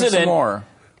president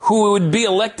who would be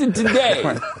elected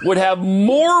today would have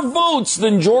more votes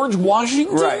than George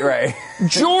Washington. Right.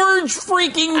 George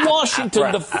freaking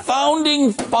Washington, the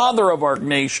founding father of our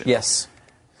nation. Yes.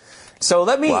 So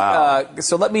let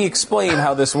me explain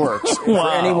how this works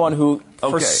for anyone who,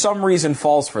 for some reason,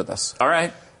 falls for this. All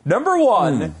right. Number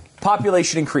one,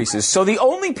 population increases. So the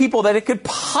only people that it could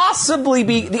possibly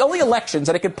be, the only elections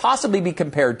that it could possibly be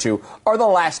compared to are the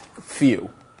last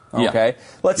few. Okay? Yeah.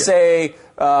 Let's say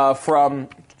from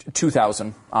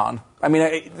 2000 on. I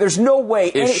mean, there's no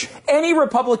way any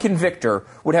Republican victor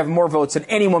would have more votes than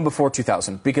anyone before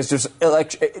 2000 because there's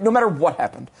no matter what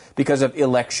happened, because of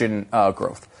election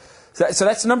growth. So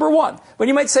that's number one. But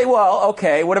you might say, well,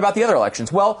 okay, what about the other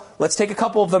elections? Well, let's take a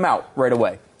couple of them out right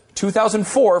away.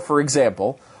 2004, for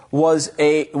example, was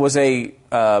an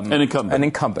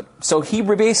incumbent. So he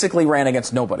basically ran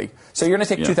against nobody. So you're going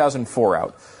to take 2004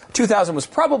 out. 2000 was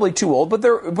probably too old, but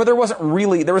there wasn't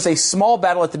really. There was a small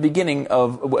battle at the beginning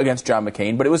against John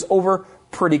McCain, but it was over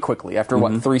pretty quickly after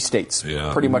 3 states.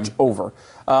 Yeah. Pretty much over.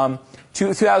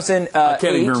 2008. I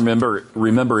can't even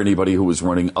remember anybody who was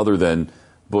running other than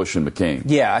Bush and McCain.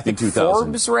 Yeah, I think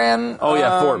Forbes ran. Oh,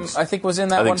 yeah, Forbes. I think was in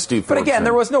that one. I think Steve Forbes But again,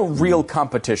 there was no real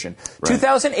competition. Right.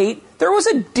 2008, there was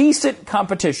a decent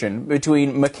competition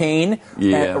between McCain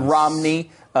and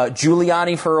Romney,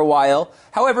 Giuliani for a while.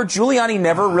 However, Giuliani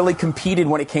never really competed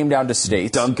when it came down to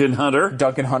states. Duncan Hunter.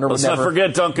 Let's not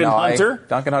forget Duncan Hunter.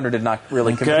 Duncan Hunter did not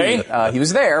really compete. He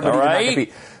was there, but he did not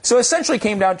compete. So essentially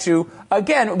came down to,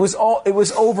 again, it was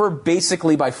over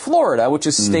basically by Florida, which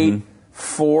is state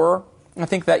 4. I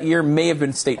think that year may have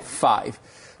been state 5.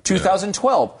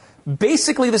 2012,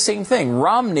 basically the same thing.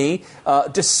 Romney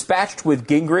dispatched with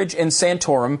Gingrich and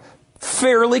Santorum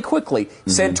fairly quickly.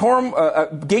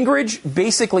 Gingrich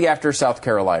basically after South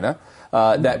Carolina.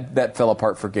 That fell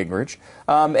apart for Gingrich.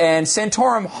 And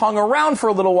Santorum hung around for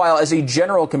a little while as a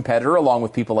general competitor along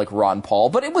with people like Ron Paul,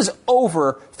 but it was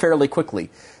over fairly quickly.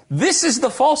 This is the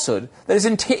falsehood that is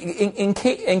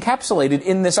encapsulated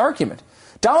in this argument.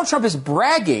 Donald Trump is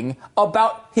bragging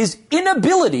about his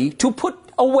inability to put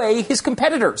away his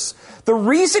competitors. The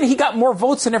reason he got more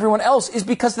votes than everyone else is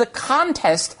because the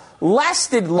contest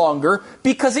lasted longer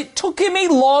because it took him a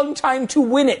long time to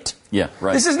win it. Yeah,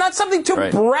 right. This is not something to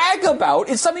brag about.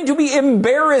 It's something to be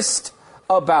embarrassed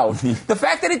about. The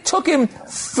fact that it took him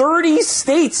 30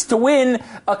 states to win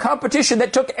a competition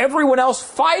that took everyone else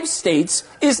 5 states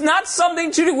is not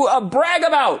something to brag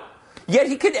about.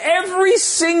 Yet every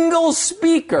single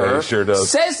speaker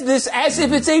says this as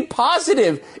if it's a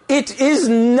positive. It is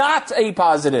not a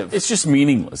positive. It's just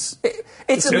meaningless.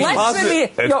 It's less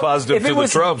positive. than it's positive to the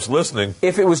Trumps listening.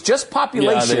 If it was just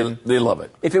population, they love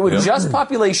it. If it was just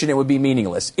population, it would be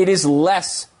meaningless. It is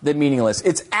less than meaningless.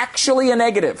 It's actually a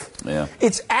negative. Yeah.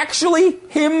 It's actually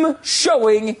him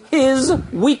showing his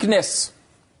weakness.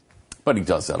 But he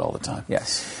does that all the time.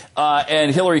 Yes.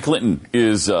 And Hillary Clinton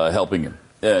is helping him.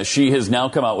 She has now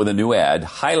come out with a new ad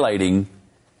highlighting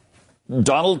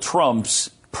Donald Trump's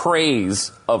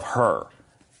praise of her.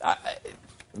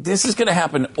 This is going to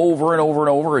happen over and over and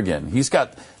over again.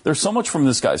 There's so much from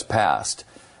this guy's past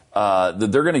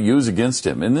that they're going to use against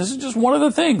him. And this is just one of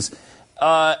the things.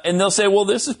 And they'll say, well,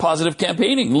 this is positive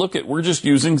campaigning. Look, we're just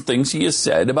using things he has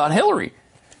said about Hillary.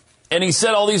 And he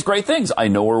said all these great things. I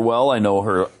know her well. I know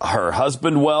her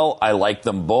husband well. I like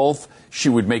them both. She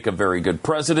would make a very good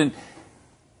president.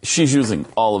 She's using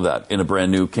all of that in a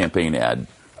brand new campaign ad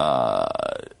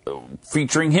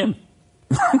featuring him.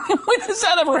 When has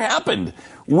that ever happened?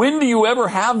 When do you ever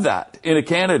have that in a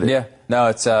candidate? Yeah, no,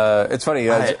 it's funny.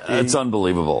 It's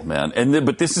unbelievable, man.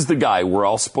 But this is the guy we're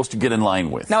all supposed to get in line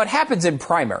with. Now, it happens in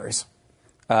primaries.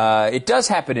 It does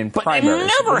happen in primaries.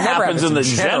 It never happens in the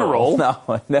general. No,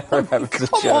 it never happens in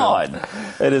Come general. on.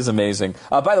 It is amazing.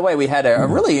 By the way, we had a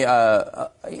really,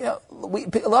 a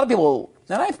lot of people,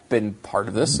 and I've been part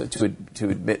of this, to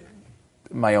admit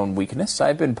my own weakness.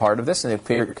 I've been part of this, and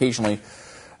occasionally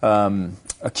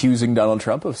accusing Donald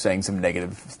Trump of saying some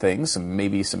negative things,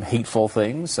 maybe some hateful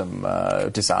things, some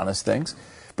dishonest things.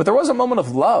 But there was a moment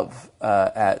of love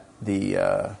at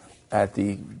the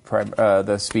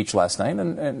speech last night,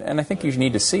 and I think you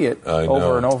need to see it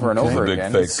over and over and over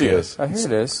again. Big fake kiss. Here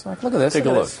it is. Like, look at this. Take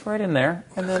a look. It's right in there,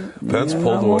 and then Pence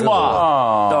pulled away.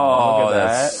 Oh, look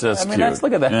at that's cute.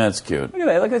 Look at that. That's cute. Look at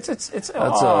that. Look, it's that's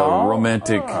a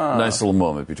romantic, nice little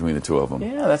moment between the two of them.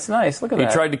 Yeah, that's nice. Look at that.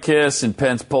 He tried to kiss, and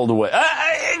Pence pulled away.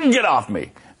 Get off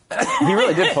me! He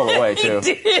really did pull away too.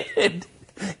 He did.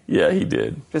 Yeah, he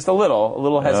did. Just a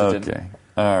little hesitant. Okay.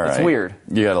 All right. It's weird.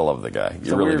 You got to love the guy.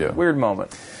 You really do. Weird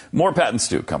moment. More Pat and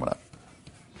Stu coming up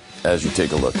as you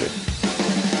take a look at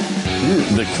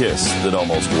the kiss that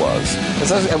almost was.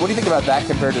 What do you think about that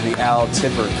compared to the Al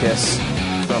Tipper kiss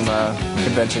from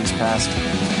conventions past?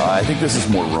 I think this is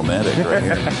more romantic right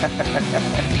here.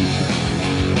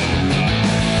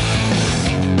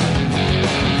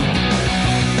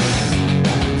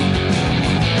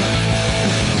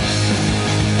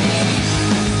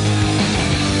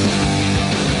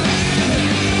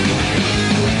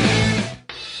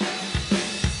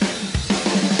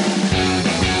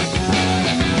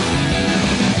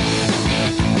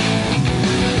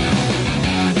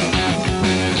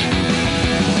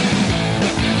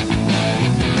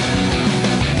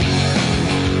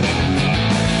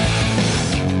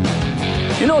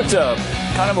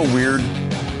 It's kind of a weird,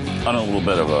 on a little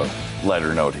bit of a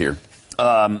lighter note here,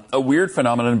 a weird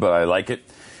phenomenon, but I like it.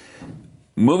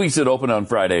 Movies that open on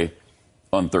Friday,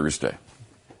 on Thursday.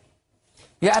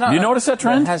 Yeah, I don't. Do you notice that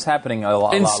trend? It has happening a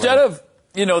lot. Instead of,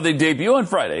 they debut on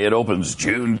Friday, it opens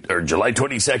June or July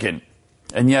 22nd,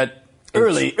 and yet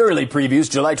early previews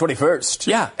July 21st.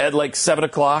 Yeah, at like 7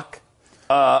 o'clock.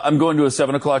 I'm going to a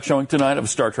 7 o'clock showing tonight of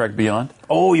Star Trek Beyond.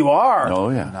 Oh, you are? Oh,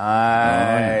 yeah.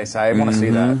 Nice. I want to see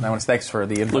that. Thanks for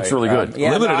the invite. Looks really good.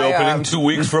 Limited opening 2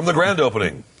 weeks from the grand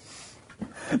opening.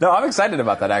 No, I'm excited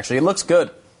about that, actually. It looks good.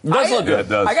 It does look good. It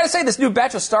does. I got to say, this new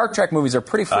batch of Star Trek movies are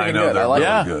pretty freaking good. I like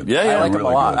them. Good. Yeah, I like them a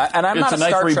lot. Good. And I'm not a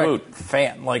nice Star reboot. Trek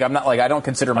fan. I don't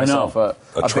consider myself a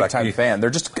big time fan. They're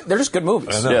just good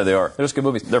movies. Yeah, they are. They're just good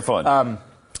movies. They're fun.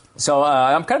 So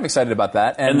I'm kind of excited about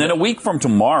that. And then a week from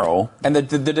tomorrow, and the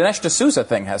Dinesh D'Souza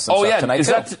thing has some stuff tonight.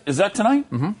 Is that tonight?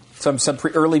 Mm-hmm. Some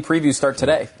early previews start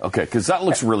today. Okay, because that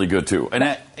looks really good too.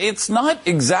 And it's not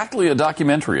exactly a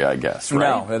documentary, I guess,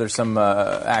 right? No, there's some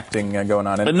acting going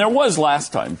on. And there was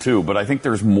last time too, but I think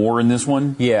there's more in this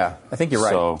one. Yeah, I think you're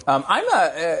right. So.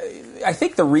 I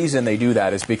think the reason they do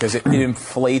that is because it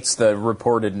inflates the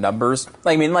reported numbers.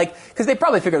 Because they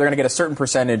probably figure they're going to get a certain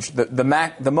percentage.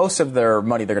 The most of their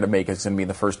money they're going to make is going to be in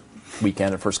the first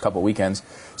weekend, the first couple weekends.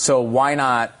 So why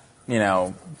not,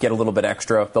 get a little bit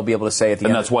extra? They'll be able to say at the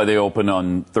end. And that's why they open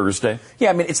on Thursday?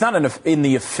 Yeah, it's not in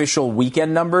the official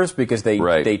weekend numbers because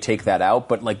they take that out.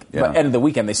 But by end of the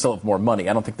weekend, they still have more money.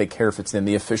 I don't think they care if it's in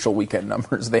the official weekend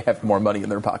numbers. They have more money in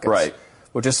their pockets. Right.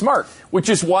 Which is smart. Which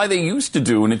is why they used to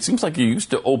do, and it seems like you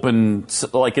used to open,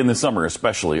 like in the summer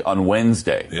especially, on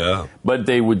Wednesday. Yeah. But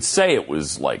they would say it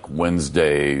was like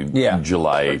Wednesday,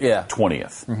 July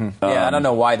 20th. Mm-hmm. I don't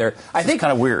know why I think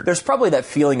kind of weird. There's probably that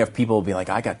feeling of people being like,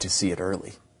 I got to see it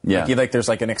early. Yeah. There's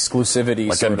like an exclusivity.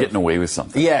 Like I'm getting away with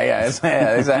something. Yeah,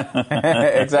 exactly.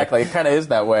 Exactly. It kind of is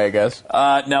that way, I guess.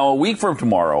 Now, a week from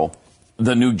tomorrow,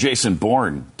 the new Jason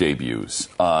Bourne debuts,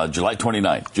 July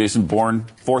 29th. Jason Bourne,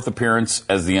 fourth appearance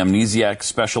as the Amnesiac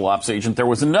Special Ops agent. There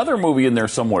was another movie in there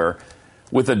somewhere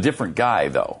with a different guy,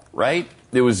 though, right?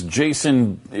 It was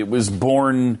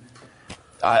Bourne,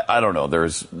 I don't know.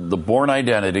 There's the Bourne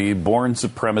Identity, Bourne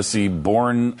Supremacy,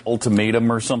 Bourne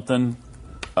Ultimatum or something.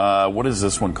 What is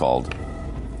this one called?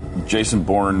 Jason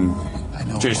Bourne. I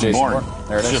know. Jason Bourne.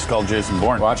 There it is. It's just called Jason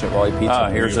Bourne. Watch it while he peeks.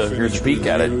 Here's a peek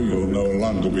at it. You'll no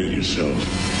longer be yourself.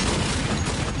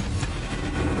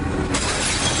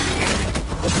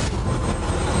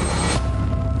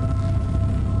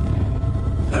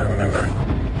 I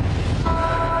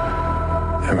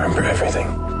remember everything.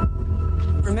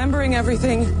 Remembering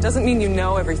everything doesn't mean you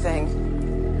know everything.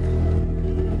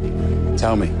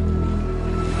 Tell me.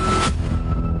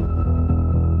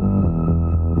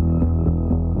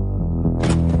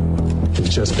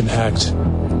 It's just been hacked.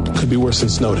 Could be worse than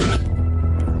Snowden.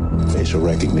 Facial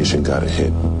recognition got a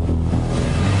hit.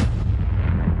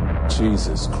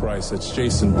 Jesus Christ, it's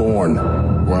Jason Bourne.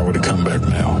 Why would it come back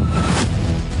now?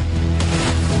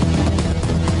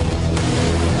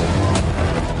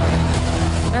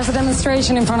 There's a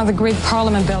demonstration in front of the Greek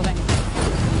Parliament building.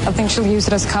 I think she'll use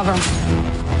it as cover.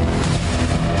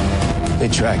 They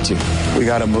tracked you. We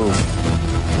gotta move.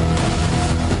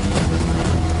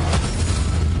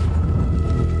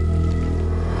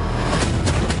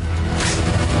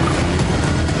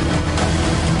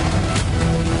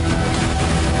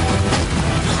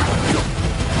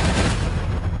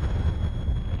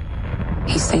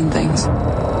 He's seen things.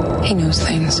 He knows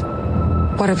things.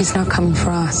 What if he's not coming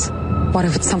for us? What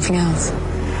if it's something else?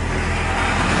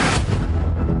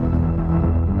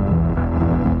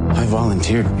 I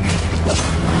volunteered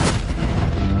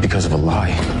because of a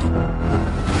lie.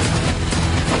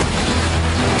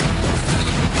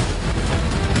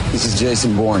 This is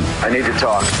Jason Bourne. I need to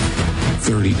talk.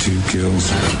 32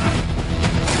 kills.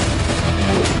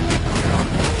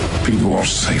 People are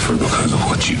safer because of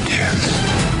what you did.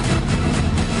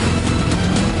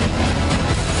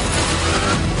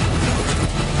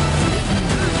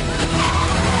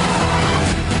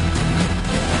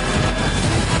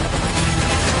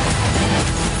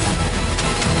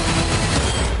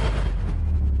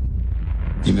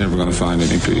 You're never going to find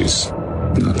any peace.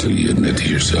 Not till you admit to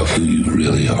yourself who you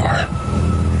really are.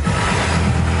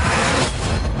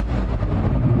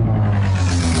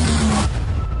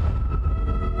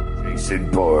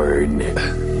 Jason Bourne.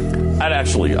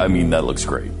 That looks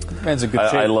great. Man's a good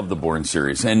shape. I love the Bourne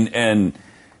series. And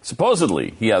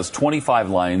supposedly he has 25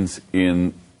 lines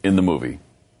in the movie,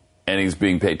 and he's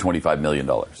being paid $25 million.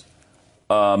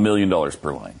 $1 million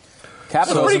per line.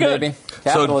 Capitalism, baby.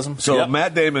 Capitalism. So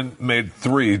Matt Damon made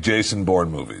 3 Jason Bourne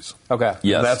movies. Okay.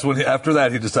 Yes. And that's when after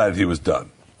that he decided he was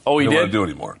done. Oh, he didn't did? want to do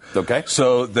anymore. Okay.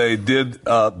 So they did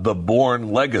the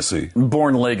Bourne Legacy.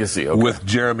 Bourne Legacy, okay. With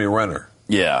Jeremy Renner.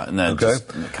 Yeah, and then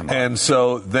come on. And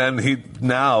so then he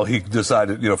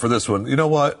decided, for this one, you know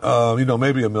what,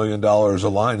 maybe $1 million a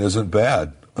line isn't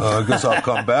bad. I guess I'll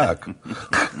come back.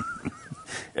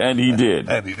 And he did.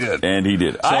 And he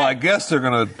did. So I guess they're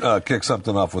going to kick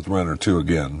something off with Renner too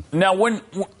again. Now,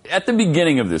 at the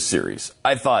beginning of this series,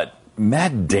 I thought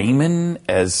Matt Damon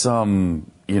as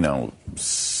some,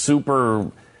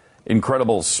 super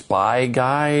incredible spy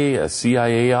guy, a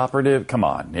CIA operative. Come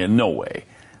on, no way.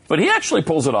 But he actually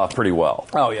pulls it off pretty well.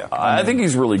 Oh, yeah. I think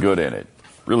he's really good in it.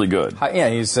 Really good. Yeah,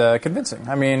 he's convincing.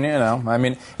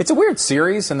 It's a weird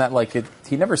series in that,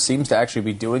 he never seems to actually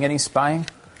be doing any spying.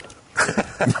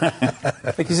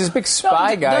 He's this big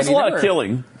spy guy. There's a lot of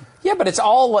killing. Yeah, but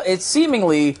it's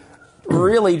seemingly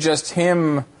really just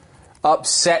him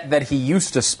upset that he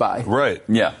used to spy. Right.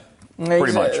 Yeah.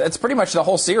 Pretty much. That's pretty much the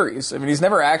whole series. He's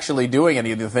never actually doing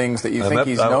any of the things that you think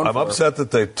he's known for. I'm upset that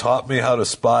they taught me how to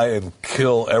spy and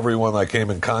kill everyone I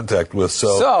came in contact with.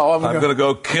 So I'm going to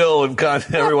go kill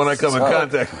everyone I come in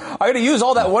contact with. I'm going to use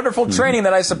all that wonderful training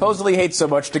that I supposedly hate so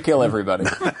much to kill everybody.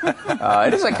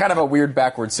 It is kind of a weird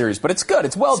backward series, but it's good.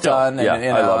 It's well done. And,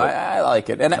 I love it. I like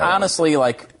it. And honestly,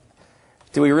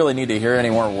 do we really need to hear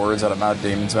any more words out of Matt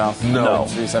Damon's mouth? No.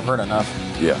 Jeez, I've heard enough.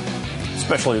 Yeah.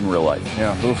 Especially in real life.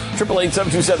 Yeah.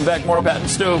 888-727-BACK. More Pat and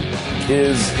Stu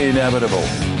is inevitable.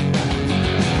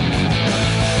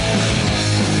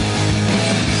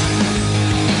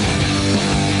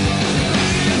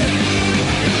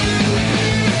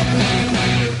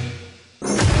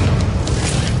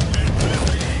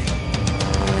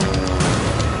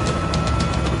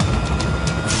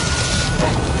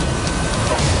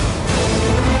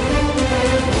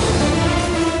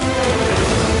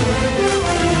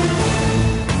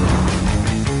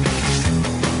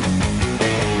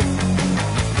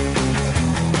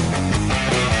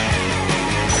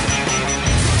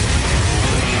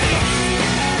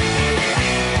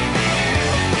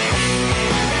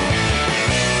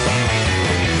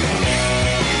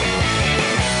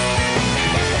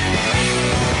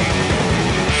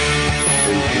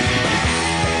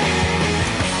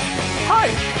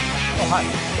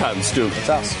 Pat and Stu. It's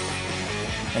us.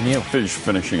 And you.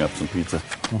 Finishing up some pizza.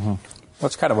 Mm-hmm.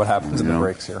 That's kind of what happens in the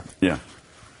breaks here. Yeah.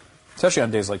 Especially on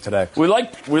days like today. We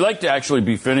like to actually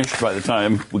be finished by the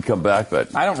time we come back,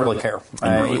 but I don't really care.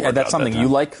 That's something you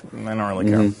like. I don't really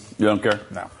care. You don't care?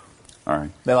 No. All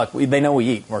right. They know we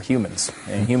eat. We're humans,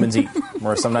 and humans eat.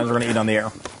 Or sometimes we're going to eat on the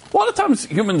air. A lot of times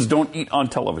humans don't eat on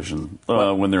television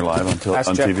when they're live on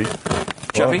TV.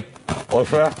 Jeffy?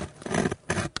 What's that?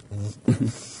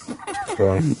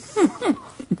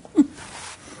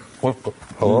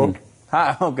 Hello?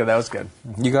 Hi. Okay, that was good.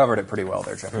 You covered it pretty well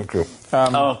there, Jeff. Thank you.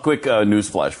 Quick news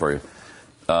flash for you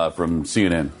from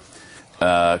CNN.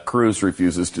 Cruz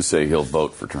refuses to say he'll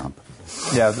vote for Trump.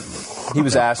 Yeah, he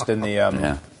was asked in the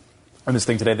in this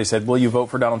thing today. They said, "Will you vote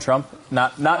for Donald Trump?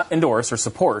 Not endorse or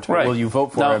support. Right. Will you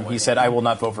vote for him?" He said, "I will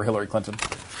not vote for Hillary Clinton."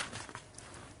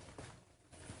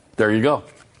 There you go.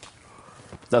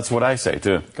 That's what I say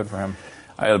too. Good for him.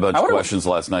 I had a bunch of questions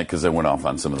last night because I went off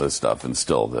on some of this stuff, and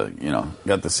still,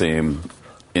 got the same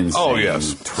insane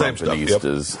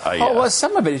Trumpistas. Well,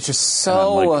 some of it is just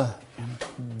so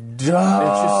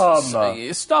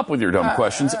dumb. Stop with your dumb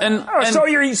questions. So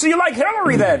you like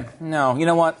Hillary then? No. You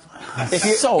know what? If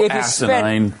you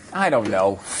asinine. Spent, I don't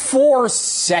know, 4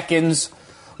 seconds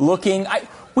looking.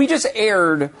 We just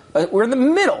aired, we're in the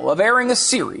middle of airing a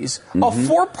series, a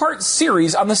 4-part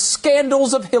series on the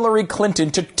scandals of Hillary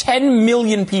Clinton to 10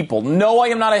 million people. No, I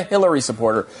am not a Hillary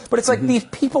supporter. But it's like these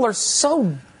people are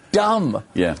so dumb.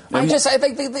 Yeah. I think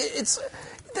it's...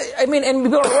 and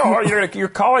people are like, you're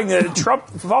calling the Trump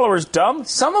followers dumb?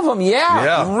 Some of them,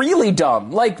 yeah, really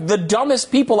dumb. Like the dumbest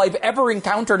people I've ever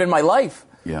encountered in my life.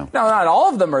 Yeah. Now, not all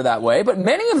of them are that way, but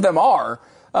many of them are.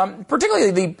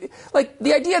 Particularly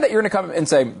the idea that you're going to come and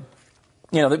say,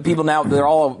 that people now, they're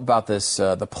all about this,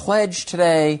 the pledge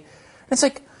today. It's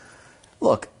like,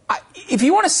 look, If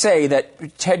you want to say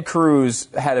that Ted Cruz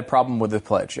had a problem with the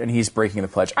pledge and he's breaking the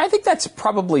pledge, I think that's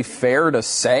probably fair to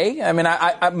say. I mean,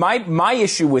 my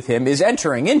issue with him is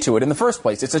entering into it in the first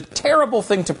place. It's a terrible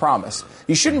thing to promise.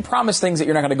 You shouldn't promise things that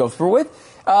you're not going to go through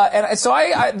with. And so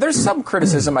there's some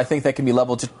criticism, I think, that can be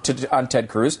leveled on Ted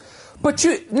Cruz, but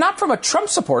not from a Trump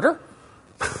supporter.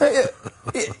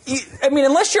 I mean,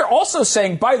 unless you're also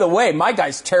saying, by the way, my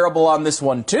guy's terrible on this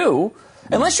one, too.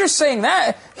 Unless you're saying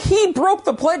that, he broke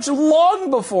the pledge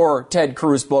long before Ted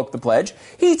Cruz broke the pledge.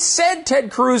 He said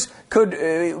Ted Cruz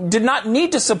did not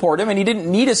need to support him, and he didn't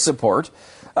need his support.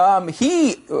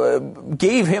 He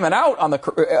gave him an out on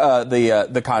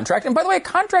the contract. And by the way, a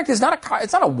contract is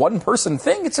it's not a one-person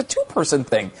thing; it's a two-person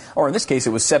thing. Or in this case,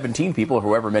 it was 17 people, or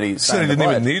whoever many signed the pledge. He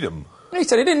didn't even need him. He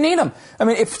said he didn't need him. I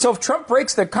mean, if Trump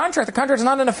breaks the contract is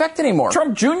not in effect anymore.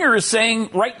 Trump Jr. is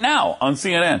saying right now on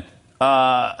CNN.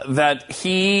 That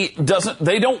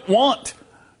they don't want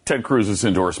Ted Cruz's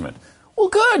endorsement. Well,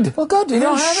 good. You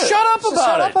don't have it. Shut up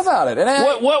about it.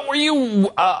 And what were you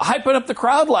hyping up the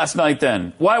crowd last night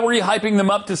then? Why were you hyping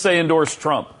them up to say endorse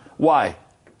Trump? Why?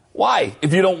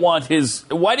 If you don't want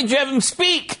why did you have him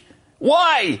speak?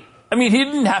 Why? I mean, he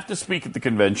didn't have to speak at the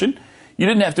convention. You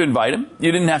didn't have to invite him.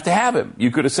 You didn't have to have him. You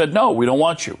could have said, no, we don't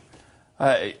want you.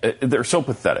 They're so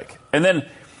pathetic. And then,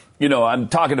 I'm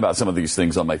talking about some of these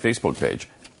things on my Facebook page,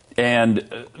 and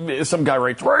some guy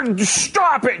writes,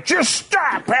 "Stop it! Just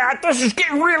stop, Pat! This is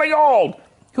getting really old."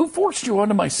 Who forced you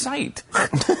onto my site?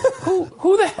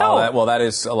 Who the hell? That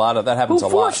is a lot of that happens.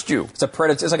 Who forced you? It's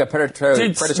like a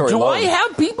predatory. Do loan. I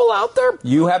have people out there?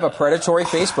 You have a predatory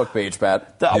Facebook page,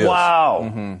 Pat. Yes. Wow!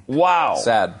 Mm-hmm. Wow!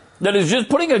 Sad. That is just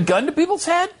putting a gun to people's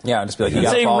head. Yeah, just be like, you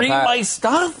say, read my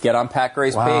stuff. Get on Pat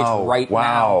Gray's page right now.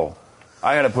 Wow!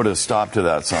 I got to put a stop to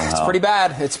that somehow. It's pretty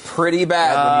bad. When you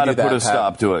do that. Put a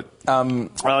stop to it.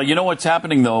 You know what's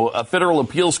happening, though? A federal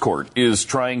appeals court is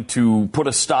trying to put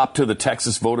a stop to the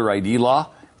Texas voter ID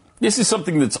law. This is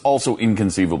something that's also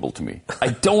inconceivable to me. I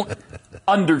don't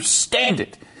understand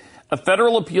it. A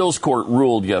federal appeals court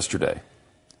ruled yesterday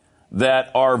that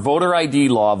our voter ID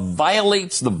law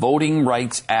violates the Voting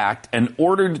Rights Act and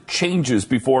ordered changes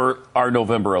before our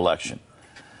November election.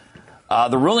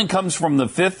 The ruling comes from the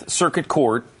Fifth Circuit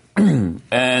Court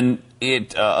and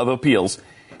of Appeals,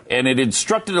 and it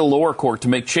instructed a lower court to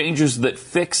make changes that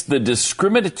fix the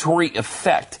discriminatory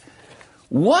effect.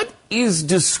 What is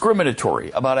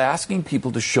discriminatory about asking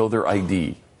people to show their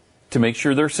ID to make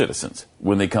sure they're citizens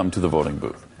when they come to the voting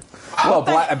booth? What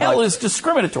the hell is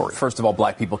discriminatory? First of all,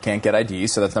 black people can't get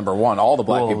IDs, so that's number one. All the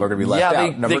black people are going to be left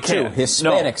out. Number two,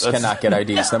 Hispanics cannot get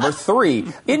IDs. Number three,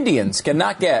 Indians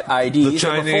cannot get IDs. The Chinese,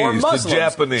 Number four, Muslims, the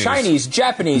Japanese. Chinese,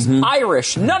 Japanese,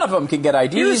 Irish, none of them can get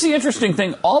IDs. Here's the interesting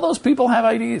thing. All those people have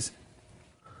IDs.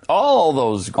 All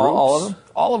those groups. All of them?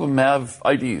 All of them have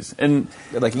IDs. And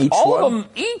like each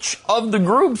of the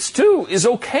groups, too, is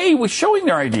okay with showing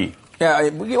their ID.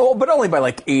 Yeah, but only by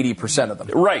like 80% of them.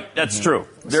 Right, that's true.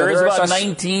 There is about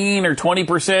 19 or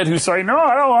 20% who say, no,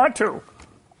 I don't want to.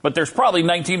 But there's probably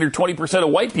 19 or 20% of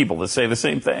white people that say the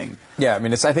same thing. Yeah, I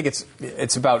mean, I think it's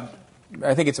about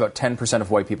 10%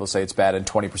 of white people say it's bad and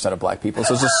 20% of black people.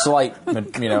 So it's a slight,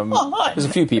 there's a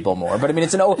few people more. But I mean,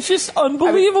 it's just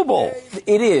unbelievable.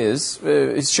 It is.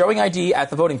 Showing ID at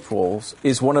the voting polls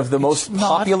is one of the most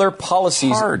popular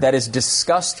policies that is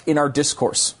discussed in our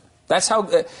discourse. That's how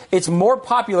it's more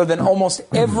popular than almost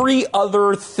every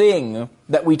other thing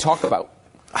that we talk about.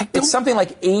 It's something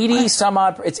like 80 some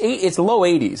odd. It's low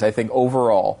 80s, I think,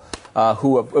 overall,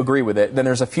 who agree with it. Then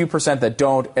there's a few percent that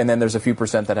don't, and then there's a few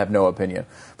percent that have no opinion.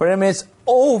 But I mean, it's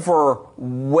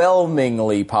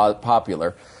overwhelmingly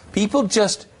popular. People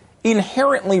just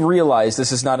inherently realize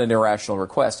this is not an irrational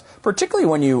request, particularly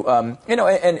when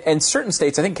and certain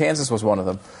states, I think Kansas was one of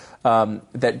them,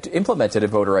 that implemented a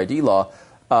voter ID law.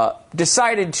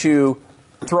 Decided to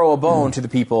throw a bone to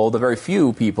the very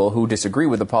few people who disagree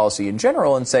with the policy in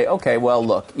general and say, okay, well,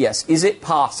 look, yes, is it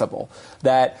possible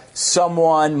that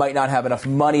someone might not have enough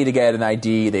money to get an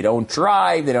ID, they don't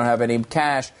drive, they don't have any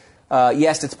cash?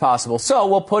 Yes, it's possible. So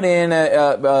we'll put in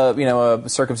a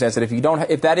circumstance that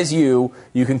if that is you,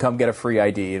 you can come get a free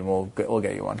ID and we'll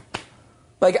get you one.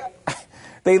 Like,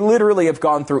 they literally have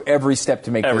gone through every step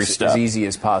to make this as easy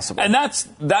as possible. And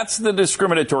that's the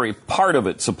discriminatory part of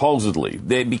it, supposedly.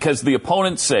 Because the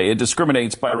opponents say it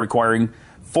discriminates by requiring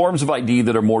forms of ID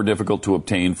that are more difficult to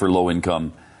obtain for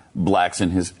low-income blacks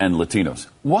and Latinos.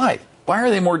 Why? Why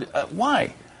are they more...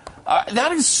 why?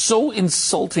 That is so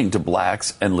insulting to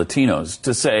blacks and Latinos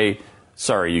to say,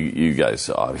 sorry, you guys,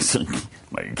 obviously,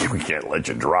 we can't let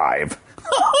you drive.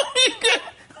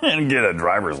 And get a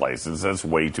driver's license. That's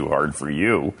way too hard for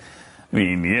you. I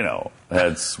mean, you know,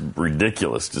 that's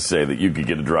ridiculous to say that you could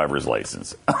get a driver's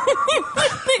license. You're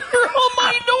a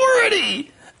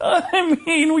minority. I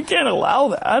mean, we can't allow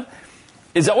that.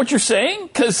 Is that what you're saying?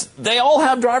 Because they all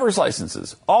have driver's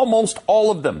licenses, almost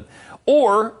all of them,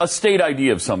 or a state ID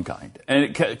of some kind.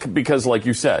 And because, like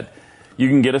you said, you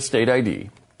can get a state ID,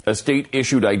 a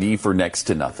state-issued ID for next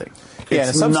to nothing. Yeah,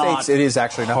 in some states it is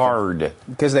actually nothing. Hard.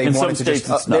 Because they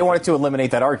wanted to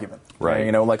eliminate that argument. Right.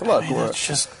 You know, like, look. It's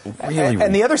just really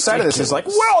and the other side of this is like,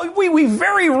 well, we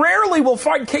very rarely will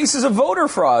find cases of voter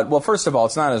fraud. Well, first of all,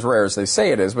 it's not as rare as they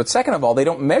say it is. But second of all, they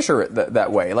don't measure it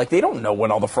that way. Like, they don't know when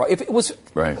all the fraud... If it was...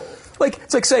 Right. Like,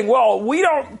 it's like saying, well, we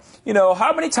don't... You know,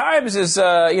 how many times is,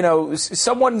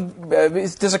 someone...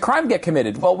 does a crime get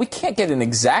committed? Well, we can't get an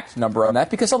exact number on that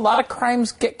because a lot of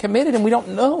crimes get committed and we don't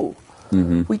know.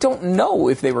 Mm-hmm. We don't know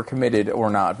if they were committed or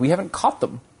not. We haven't caught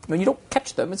them. When you don't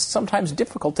catch them, it's sometimes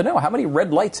difficult to know. How many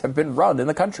red lights have been run in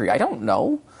the country? I don't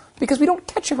know. Because we don't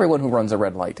catch everyone who runs a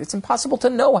red light. It's impossible to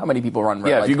know how many people run red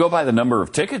lights. Yeah, if you go by the number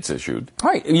of tickets issued.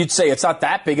 Right. You'd say it's not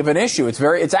that big of an issue.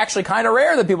 It's actually kind of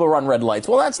rare that people run red lights.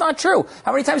 Well, that's not true.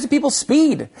 How many times do people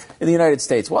speed in the United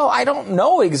States? Well, I don't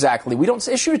know exactly. We don't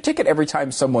issue a ticket every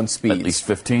time someone speeds. At least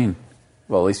 15.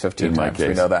 Well, at least 15 times.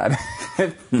 We know that.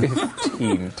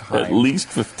 15 times. At least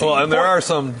 15. Well, and there are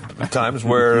some times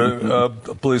where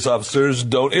police officers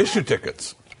don't issue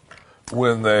tickets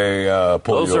when they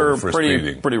pull you over for speeding.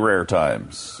 Those are pretty rare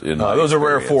times. Those are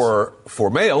rare for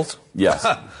males. Yes.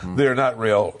 They're not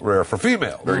rare for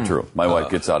females. Very true. My wife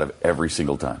gets out of every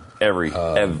single time. Every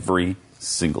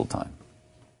single time.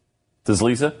 Does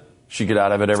Lisa? She get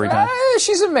out of it every time?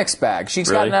 She's a mixed bag.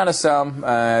 She's gotten out of some.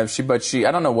 I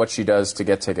don't know what she does to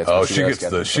get tickets. Oh, she gets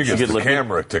the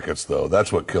camera tickets, though.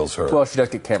 That's what kills her. Well, she does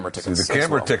get camera tickets. See, the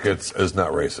camera tickets is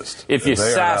not racist. If you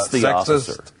sass the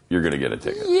officer, you're going to get a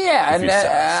ticket. Yeah, and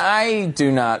I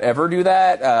do not ever do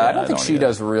that. I don't think she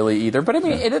does really either. But I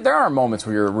mean, there are moments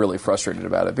where you're really frustrated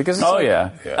about it because. Oh yeah.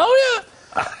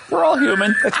 We're all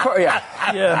human.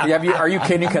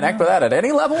 Can you connect with that at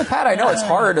any level, Pat? I know it's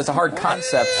hard. It's a hard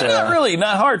concept.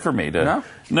 Not hard for me to.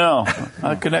 No,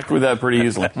 I connect with that pretty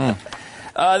easily.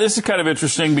 This is kind of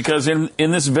interesting because in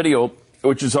this video,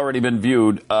 which has already been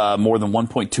viewed more than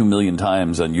 1.2 million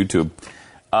times on YouTube,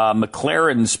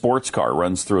 McLaren sports car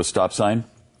runs through a stop sign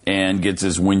and gets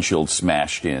his windshield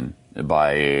smashed in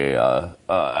by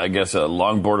I guess a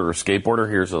longboarder or skateboarder.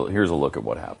 Here's a look at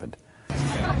what happened.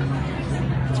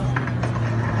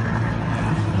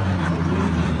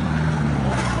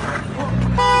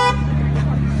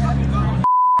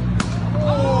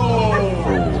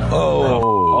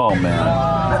 Oh man.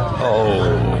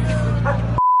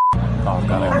 Oh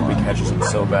God, I hope he catches him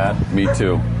so bad. Me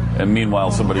too. And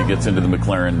meanwhile, somebody gets into the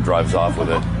McLaren and drives off with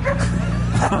it.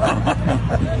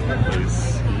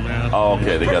 Oh,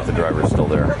 okay, they got the driver still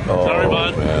there. Oh, sorry,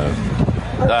 bud. Man.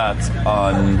 That's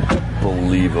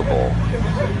unbelievable.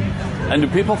 And do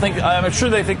people think, I'm sure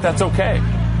they think that's okay.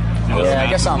 Yeah, I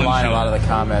guess online a lot of the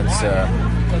comments...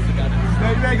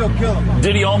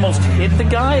 Did he almost hit the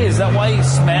guy? Is that why he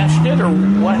smashed it, or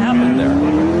what happened there?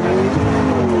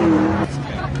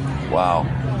 Wow.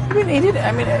 I mean, he did.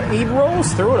 I mean, he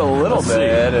rolls through it a little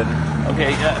bit. And,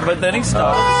 but then he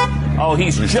stops.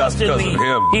 He's just in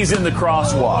the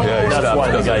crosswalk. Yeah, that's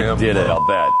why the guy did it. I'll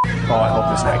bet. Oh, I hope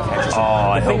this guy catches him.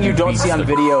 The thing you don't see on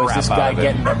video is this guy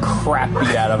getting the crap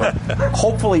beat out of him.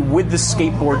 Hopefully with the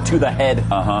skateboard to the head.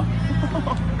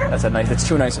 That's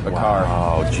too nice of a car.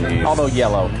 Oh, geez. Although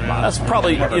yellow. That's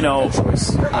probably, sorry,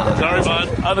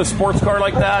 bud. On a sports car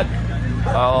like that,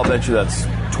 I'll bet you that's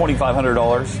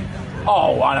 $2,500.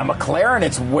 Oh, on a McLaren,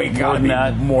 it's way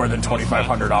more than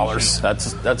 $2,500.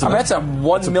 That's a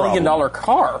 $1 million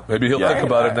car. Maybe he'll think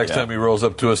about it next time he rolls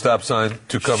up to a stop sign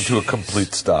to come to a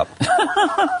complete stop.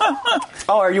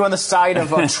 Oh, are you on the side of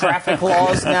traffic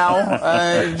laws now,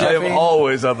 Jeffy? I am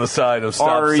always on the side of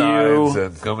stop signs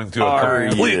and coming to a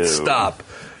complete stop.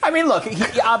 I mean, look,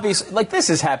 he obviously, this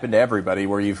has happened to everybody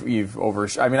where you've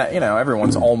overshot. I mean,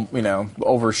 everyone's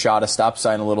overshot a stop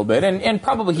sign a little bit, and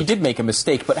probably he did make a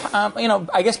mistake. But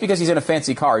I guess because he's in a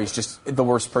fancy car, he's just the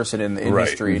worst person in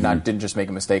history. Didn't just make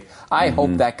a mistake. I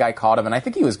hope that guy caught him, and I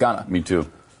think he was gonna. Me too.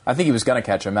 I think he was gonna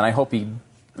catch him, and I hope he.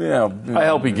 I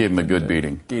hope he gave him a good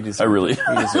beating. I really.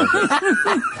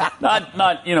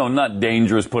 Not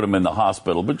dangerous. Put him in the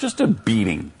hospital, but just a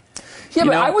beating. Yeah,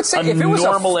 but I would say if it was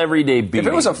normal everyday beating.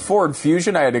 If it was a Ford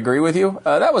Fusion, I'd agree with you.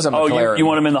 That was a McLaren. Oh, you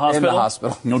want him in the hospital? In the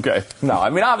hospital. Okay. No, I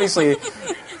mean, obviously,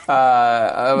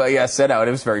 I said out.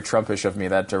 It was very Trumpish of me,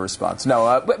 that response.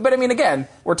 No, but I mean, again,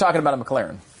 we're talking about a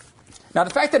McLaren. Now, the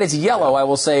fact that it's yellow, I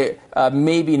will say,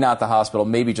 maybe not the hospital,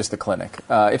 maybe just the clinic.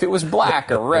 If it was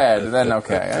black or red, then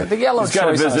okay. The yellow He's got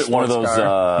to choice visit on one of those,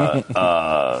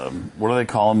 what do they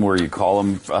call them, where you call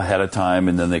them ahead of time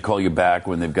and then they call you back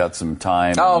when they've got some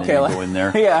time and then you go in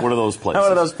there? Yeah. One of those places.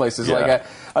 One of those places, like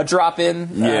a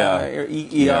drop-in ER.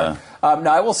 Yeah.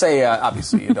 No, I will say,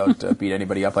 obviously, you don't beat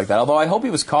anybody up like that. Although I hope he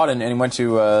was caught and he went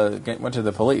to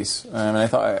the police. And I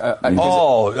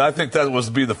thought, I think that was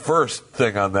be the first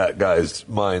thing on that guy's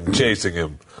mind, chasing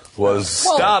him, was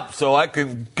stop so I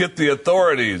can get the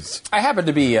authorities. I happen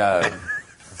to be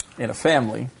in a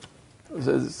family.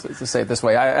 To say it this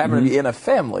way, I happen to be in a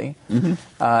family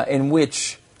in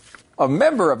which a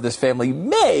member of this family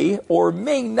may or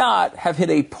may not have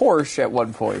hit a Porsche at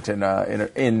one point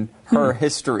in her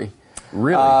history.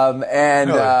 Really?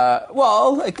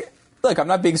 Look, I'm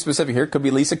not being specific here. Could be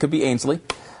Lisa, could be Ainsley,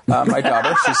 my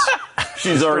daughter.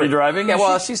 She's already driving? Yeah,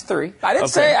 well, she's 3. I didn't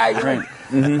say I.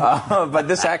 But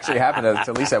this actually happened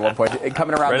to Lisa at one point,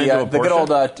 coming around the good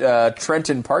old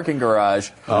Trenton parking garage,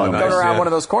 coming around one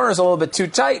of those corners a little bit too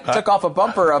tight, took off a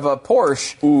bumper of a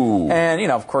Porsche,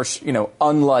 and of course,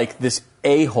 unlike this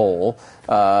a-hole,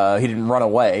 he didn't run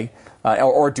away.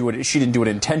 Or do it. She didn't do it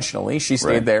intentionally. She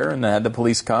stayed there and had the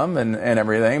police come and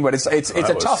everything. But it's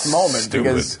a tough moment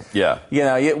because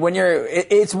when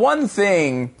it's one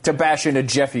thing to bash into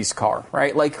Jeffy's car,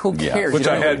 right? Like who cares? Which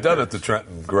I had done at the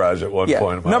Trenton garage at one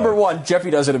point. Number one, Jeffy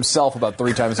does it himself about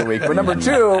 3 times a week. But number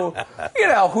 2,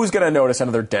 who's going to notice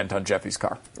another dent on Jeffy's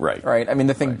car? Right. Right. I mean,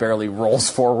 the thing barely rolls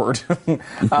forward.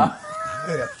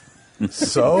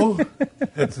 So.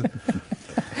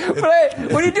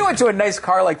 But when you do it to a nice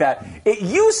car like that, it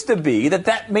used to be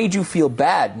that made you feel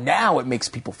bad. Now it makes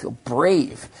people feel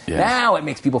brave. Yeah. Now it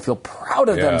makes people feel proud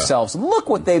of themselves. Look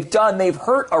what they've done. They've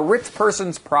hurt a rich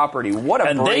person's property. What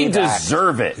a brave they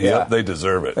deserve act. it. Yeah, they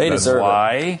deserve it. That's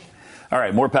why. All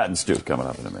right, more Pat and Stu coming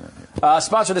up in a minute.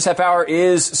 Sponsor this half hour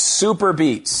is Super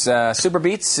Beets. Super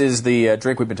Beets is the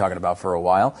drink we've been talking about for a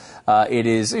while. It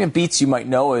is beets, you might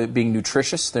know, being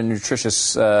nutritious. They're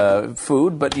nutritious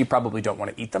food, but you probably don't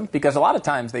want to eat them because a lot of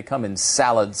times they come in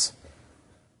salads.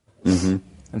 And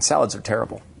salads are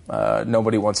terrible.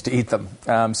 Nobody wants to eat them.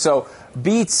 So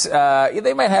beets,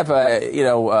 they might have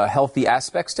healthy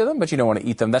aspects to them, but you don't want to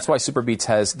eat them. That's why Super Beets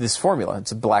has this formula.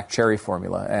 It's a black cherry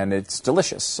formula, and it's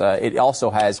delicious. It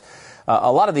also has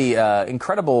a lot of the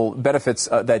incredible benefits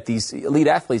that these elite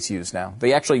athletes use now.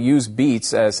 They actually use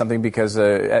beets as something because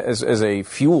as a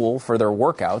fuel for their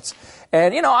workouts.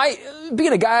 And I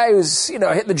being a guy who's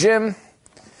hitting the gym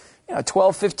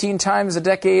 12, 15 times a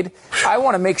decade, I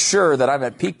want to make sure that I'm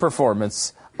at peak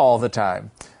performance all the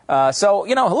time. So,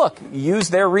 look, use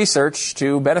their research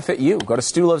to benefit you. Go to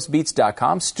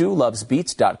StuLovesBeats.com,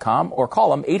 StuLovesBeats.com, or call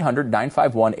them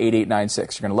 800-951-8896. You're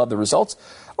going to love the results,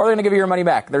 or they're going to give you your money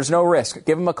back. There's no risk.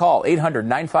 Give them a call,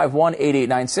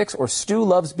 800-951-8896, or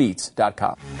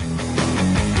StuLovesBeats.com.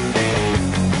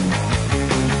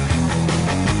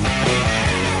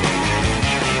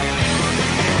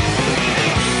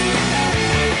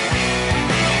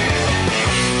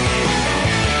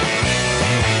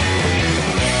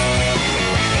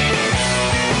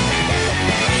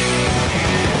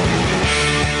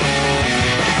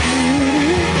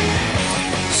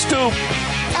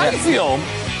 How do you feel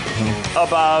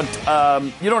about,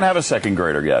 you don't have a second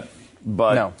grader yet,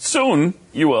 but soon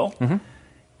you will.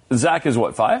 Zach is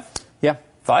what, 5? Yeah.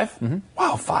 5?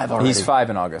 Wow, 5 already. He's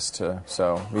 5 in August,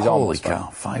 so he's almost 5. Holy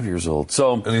cow, 5 years old.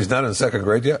 And he's not in second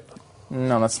grade yet?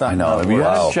 No, that's not. I know. Have you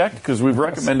had it checked? Because we've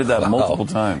recommended that multiple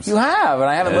times. You have, and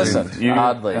I haven't listened.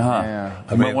 Oddly. Yeah.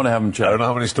 I might want to have him checked. I don't know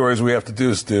how many stories we have to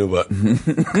do, Stu, but...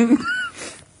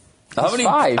 How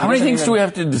many things do we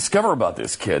have to discover about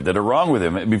this kid that are wrong with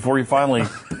him before he finally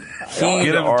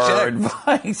heed our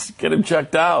advice? Get him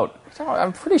checked out.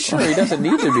 I'm pretty sure he doesn't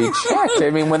need to be checked. I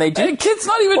mean, when they do... And the kid's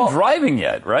not even driving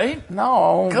yet, right?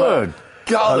 No. Good.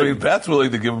 I mean, Pat's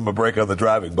willing to give him a break on the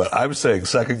driving, but I'm saying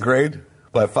second grade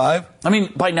by 5? I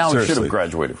mean, by now he should have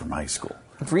graduated from high school.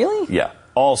 Really? Yeah.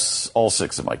 All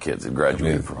 6 of my kids have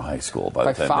graduated from high school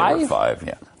by the time they were 5.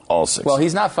 Yeah. All 6. Well,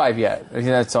 he's not 5 yet.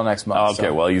 That's till next month. Okay,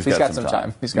 well, he's got some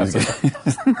time. He's got some time.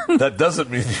 That doesn't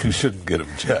mean you shouldn't get him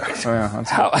checked.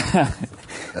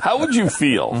 How would you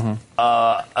feel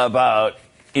about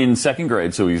in second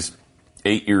grade, so he's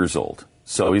 8 years old,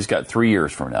 so he's got 3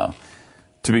 years from now,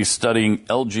 to be studying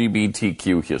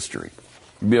LGBTQ history?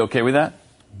 Be okay with that?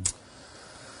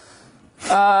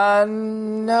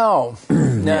 No.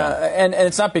 And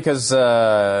it's not because, I'm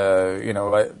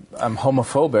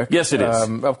homophobic. Yes, it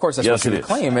is. Of course, that's what you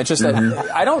claim. It's just that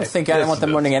I don't think I want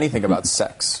them learning anything about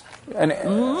sex. And,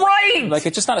 right! Like,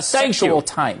 it's just not a sexual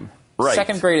time. Right.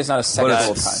 Second grade is not a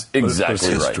sexual time. Exactly it's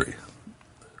right. history.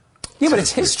 Yeah, but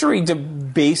it's history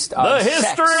based on The sex,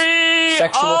 history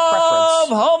sexual of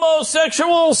preference.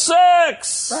 homosexual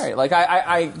sex. Right. Like,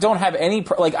 I don't have any...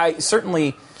 I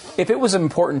certainly... If it was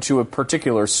important to a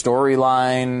particular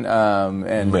storyline,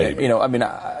 and Maybe. you know, I mean,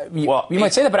 you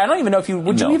might say that, but I don't even know if you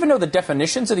would. You even know the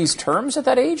definitions of these terms at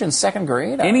that age in second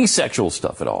grade? Any sexual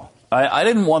stuff at all? I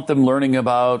didn't want them learning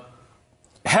about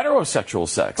heterosexual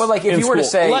sex. But like, if you were to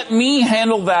say, let me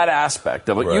handle that aspect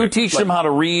of it. Right. You teach them how to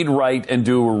read, write, and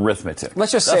do arithmetic.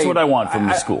 Let's just say that's what I want from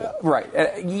the school. Right.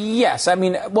 Yes. I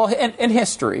mean, well, and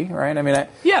history, right? I mean,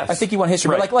 yes. I think you want history.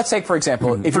 Right. But like, let's say, for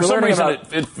example, if for you're some learning reason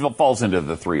about it falls into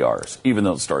the 3 R's, even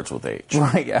though it starts with H.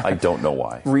 Right. Yeah. I don't know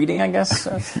why. Reading, I guess.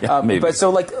 Maybe. But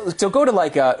so go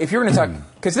to if you're going to talk,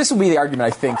 because this would be the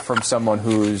argument I think from someone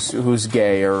who's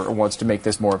gay or wants to make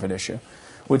this more of an issue,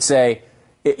 would say.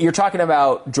 You're talking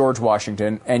about George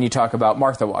Washington, and you talk about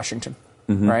Martha Washington,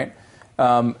 right?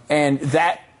 And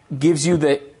that gives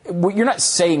you you're not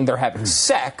saying they're having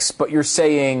sex, but you're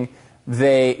saying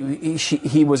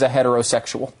he was a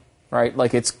heterosexual, right?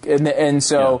 Like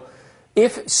so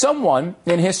if someone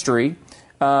in history,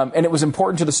 and it was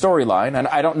important to the storyline, and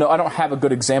I don't have a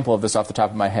good example of this off the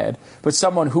top of my head, but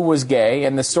someone who was gay,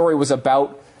 and the story was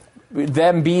about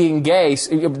them being gay,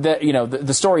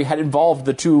 the story had involved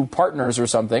the two partners or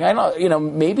something. I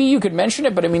don't, maybe you could mention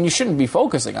it, but I mean, you shouldn't be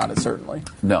focusing on it, certainly.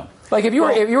 No. Like if you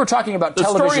were talking about the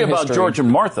television story about history, George and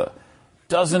Martha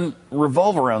doesn't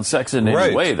revolve around sex in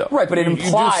any way, though. Right, but it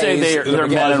implies you do say they're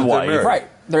man and wife. Right.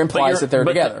 There implies that they're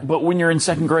together. But when you're in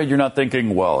second grade, you're not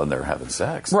thinking, well, and they're having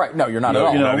sex. Right. No, you're not at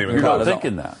all. You're not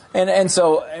thinking that. And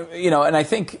so, and I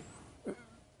think,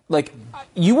 like,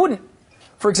 you wouldn't.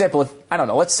 For example,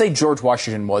 let's say George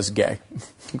Washington was gay,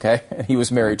 okay, and he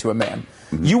was married to a man.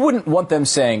 Mm-hmm. You wouldn't want them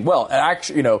saying, well,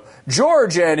 actually,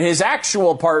 George and his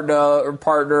actual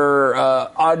partner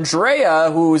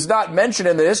Andrea, who is not mentioned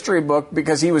in the history book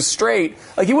because he was straight.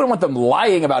 Like, you wouldn't want them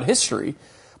lying about history.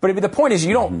 But I mean, the point is,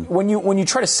 you don't when you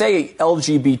try to say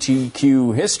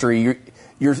LGBTQ history,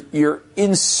 you're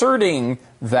inserting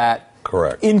that.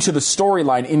 Correct. Into the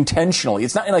storyline intentionally.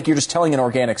 It's not like you're just telling an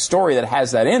organic story that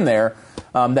has that in there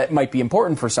that might be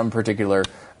important for some particular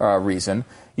reason.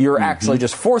 You're actually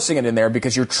just forcing it in there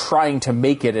because you're trying to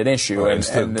make it an issue. Right.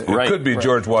 It could be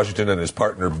George Washington and his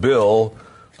partner Bill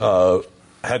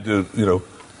had to,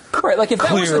 right, like if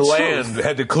that was clear the land, truth,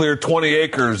 had to clear 20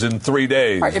 acres in 3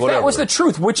 days. Right, if that was the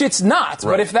truth, which it's not,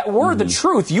 but if that were the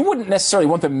truth, you wouldn't necessarily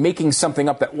want them making something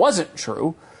up that wasn't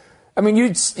true. I mean, you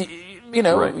would still...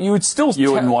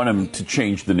 You wouldn't want him to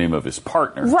change the name of his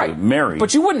partner to Mary.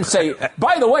 But you wouldn't say,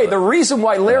 by the way, the reason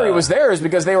why Larry was there is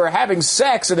because they were having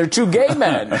sex and they're two gay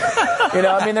men.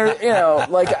 I mean,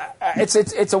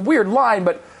 it's a weird line,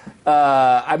 but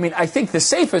I mean, I think the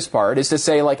safest part is to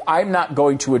say, like, I'm not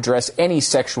going to address any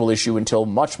sexual issue until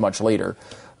much, much later.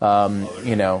 We are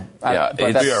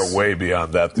way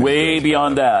beyond that. Way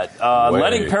beyond that.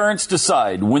 Letting parents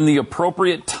decide when the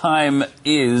appropriate time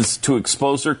is to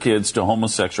expose their kids to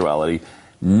homosexuality,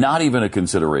 not even a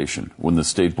consideration when the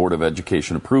State Board of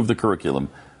Education approved the curriculum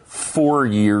 4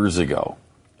 years ago.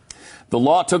 The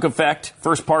law took effect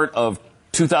first part of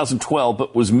 2012,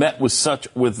 but was met with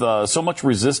so much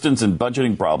resistance and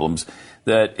budgeting problems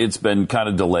that it's been kind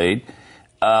of delayed.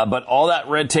 But all that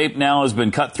red tape now has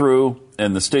been cut through,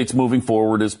 and the state's moving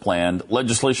forward as planned.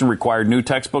 Legislation required new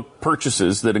textbook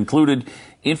purchases that included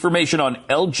information on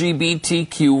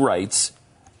LGBTQ rights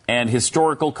and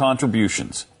historical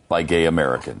contributions by gay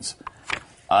Americans.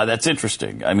 That's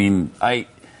interesting. I mean, I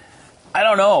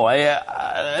don't know.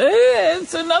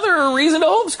 It's another reason to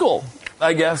homeschool,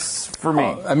 I guess, for me.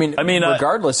 I mean,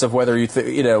 regardless of whether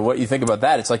what you think about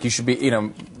that, it's like you should be,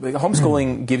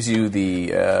 homeschooling gives you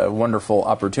the wonderful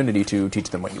opportunity to teach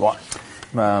them what you want.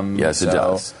 Yes, it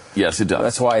does. Yes, it does.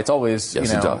 That's why it's always, it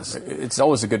does. It's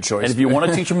always a good choice. And if you want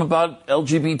to teach them about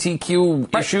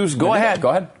LGBTQ issues, go ahead. Go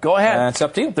ahead. It's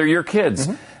up to you. They're your kids.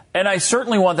 Mm-hmm. And I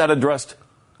certainly want that addressed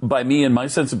by me and my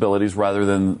sensibilities rather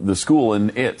than the school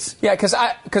and its. Yeah, because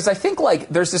I think, like,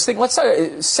 there's this thing, let's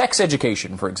say sex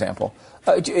education, for example.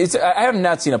 I have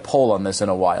not seen a poll on this in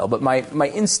a while, but my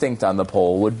instinct on the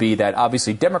poll would be that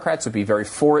obviously Democrats would be very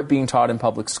for it being taught in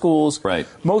public schools. Right.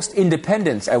 Most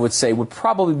independents, I would say, would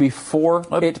probably be for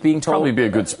it being taught. Probably be a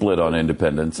good split on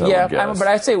independents, I would guess. But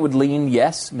I'd say it would lean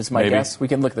yes, is my guess. We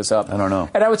can look this up. I don't know.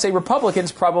 And I would say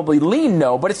Republicans probably lean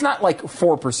no, but it's not like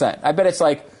 4%. I bet it's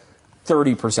like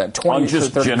 30%, 20 to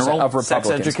 30% of Republicans. Sex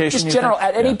education, just general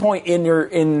at any point in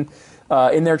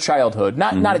their childhood,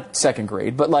 not at second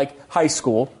grade, but like high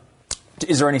school,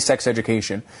 Is there any sex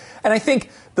education? And I think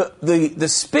the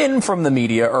spin from the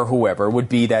media or whoever would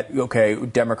be that, okay,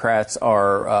 Democrats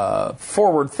are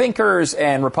forward thinkers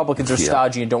and Republicans are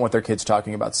stodgy and don't want their kids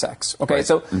talking about sex. Okay, right.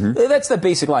 so that's the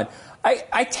basic line.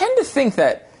 I tend to think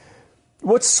that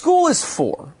what school is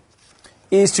for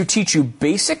is to teach you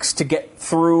basics to get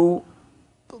through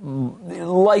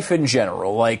life in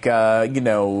general, like,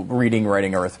 reading,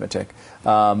 writing, arithmetic,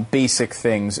 basic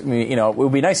things. I mean, it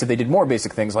would be nice if they did more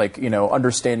basic things like,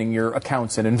 understanding your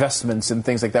accounts and investments and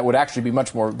things like that would actually be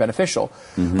much more beneficial.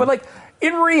 But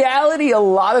in reality, a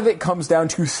lot of it comes down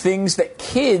to things that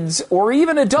kids or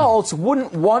even adults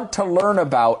wouldn't want to learn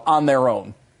about on their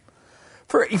own.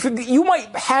 You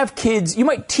might have kids, you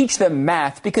might teach them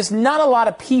math because not a lot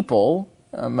of people,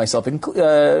 myself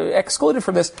excluded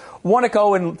from this, want to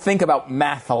go and think about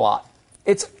math a lot.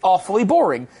 It's awfully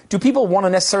boring. Do people want to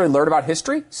necessarily learn about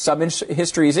history? Some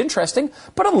history is interesting,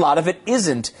 but a lot of it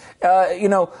isn't. Do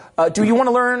you want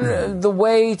to learn the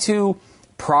way to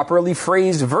properly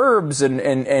phrase verbs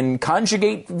and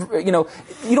conjugate? You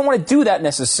don't want to do that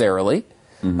necessarily,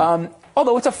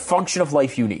 although it's a function of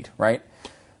life you need, right?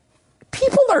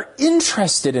 People are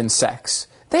interested in sex.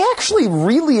 They actually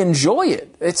really enjoy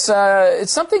it. It's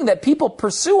something that people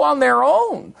pursue on their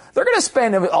own. They're going to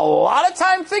spend a lot of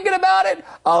time thinking about it,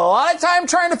 a lot of time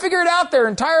trying to figure it out their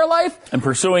entire life. And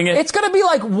pursuing it. It's going to be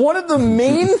like one of the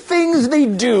main things they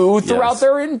do throughout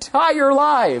their entire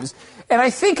lives. And I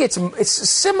think it's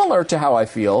similar to how I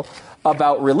feel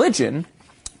about religion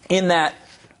in that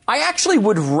I actually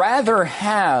would rather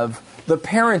have the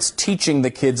parents teaching the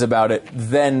kids about it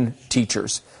than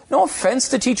teachers. No offense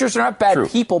to teachers, they're not bad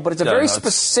people, but it's a very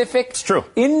specific,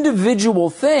 individual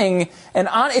thing. And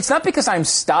it's not because I'm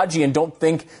stodgy and don't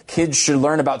think kids should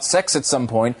learn about sex at some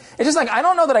point. It's just like, I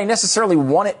don't know that I necessarily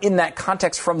want it in that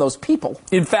context from those people.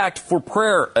 In fact, for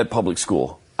prayer at public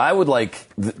school, I would like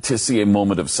to see a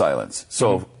moment of silence.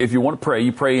 So if you want to pray,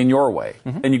 you pray in your way.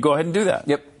 And you go ahead and do that.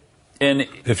 Yep. And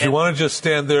if you want to just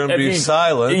stand there and be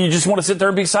silent. You just want to sit there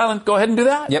and be silent, go ahead and do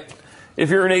that. Yep. If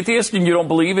you're an atheist and you don't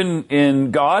believe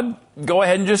in God, go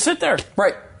ahead and just sit there.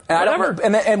 Right.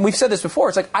 And we've said this before.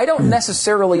 It's like, I don't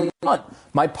necessarily want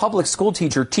my public school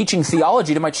teacher teaching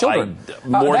theology to my children.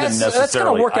 That's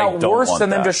going to work out worse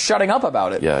than them just shutting up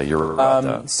about it. Yeah, you're right about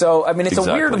that. So, I mean, it's a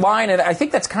weird line, and I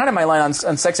think that's kind of my line on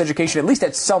sex education, at least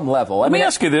at some level. Let me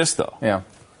ask you this, though. Yeah.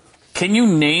 Can you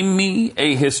name me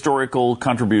a historical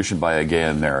contribution by a gay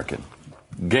American?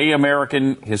 Gay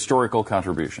American historical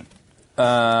contribution.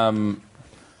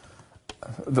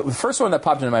 The first one that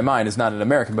popped into my mind is not an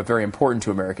American, but very important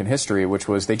to American history, which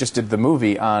was they just did the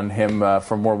movie on him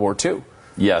from World War II.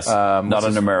 Yes, not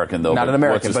an American, though. Not an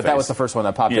American, but that was the first one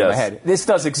that popped into my head. This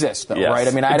does exist, though, right?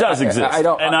 I mean, it does exist.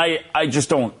 I just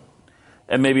don't.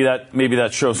 And maybe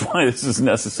that shows why this is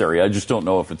necessary. I just don't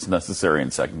know if it's necessary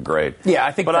in second grade. Yeah,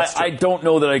 I think that's true. I don't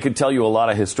know that I could tell you a lot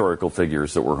of historical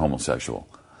figures that were homosexual.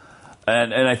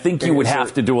 And I think you would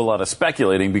have to do a lot of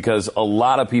speculating because a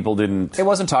lot of people didn't. It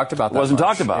wasn't talked about. At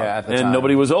the and time.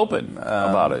 Nobody was open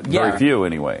about it. Very few,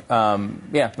 anyway.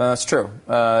 That's true.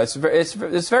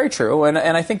 It's very true, and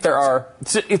I think there are.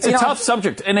 It's a tough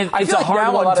subject, and it's a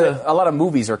hard one A lot of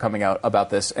movies are coming out about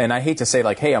this, and I hate to say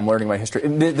hey, I'm learning my history.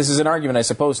 This is an argument, I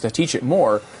suppose, to teach it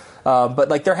more.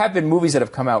 But there have been movies that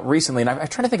have come out recently, and I'm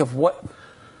trying to think of what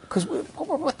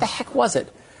the heck was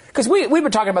it? Because we've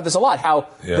been talking about this a lot. How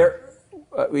there.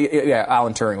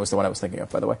 Alan Turing was the one I was thinking of,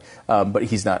 by the way. But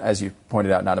he's not, as you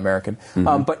pointed out, not American.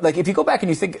 But if you go back and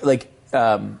you think,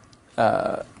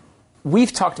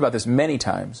 we've talked about this many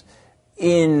times.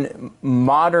 In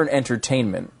modern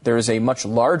entertainment, there is a much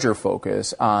larger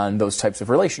focus on those types of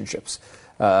relationships.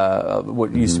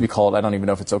 What used to be called, I don't even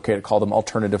know if it's okay to call them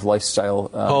alternative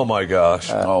lifestyle. Oh, my gosh.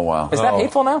 Oh, wow. Is that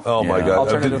hateful now? Oh, my God.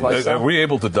 Alternative lifestyle? Are we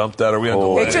able to dump that? Are we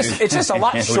on It's just a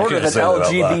lot shorter than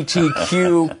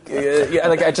LGBTQ.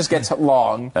 It just gets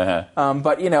long.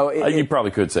 But, you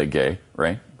probably could say gay,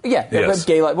 right? Yeah, yes.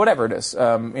 Gay, whatever it is.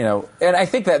 And I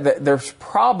think that there's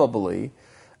probably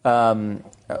a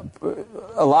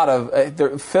lot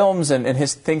of films and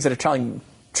things that are telling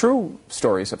true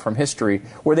stories from history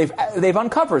where they've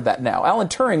uncovered that now. Alan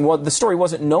Turing, the story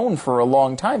wasn't known for a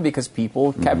long time because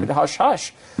people kept it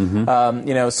hush-hush.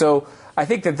 So I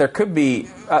think that there could be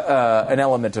an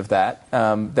element of that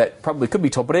that probably could be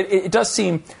told. But it does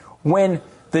seem when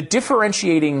the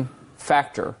differentiating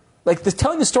factor,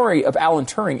 telling the story of Alan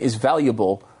Turing is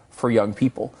valuable for young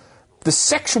people. the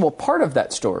sexual part of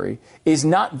that story is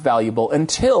not valuable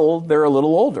until they're a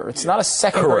little older. It's not a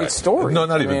second-rate story. No,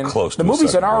 not even close to the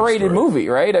movie's an R-rated story. movie,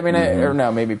 right? I mean, or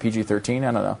no, maybe PG-13.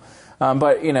 I don't know.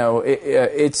 But, you know,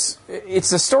 it's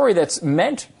a story that's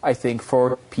meant, I think,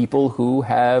 for people who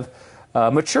have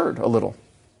matured a little.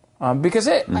 Because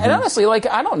and honestly, like,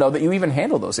 I don't know that you even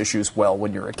handle those issues well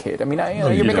when you're a kid. I mean,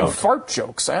 you're making fart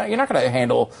jokes. You're not going to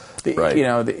handle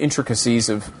the intricacies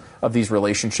of these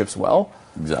relationships well.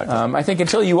 Exactly. I think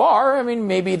until you are, I mean,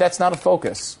 maybe that's not a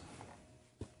focus.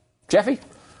 Jeffy?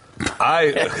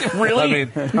 Really?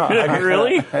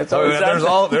 Really? There's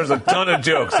a ton of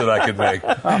jokes that I could make,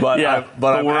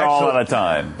 but we're all out of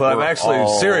time. But I'm actually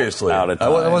seriously out of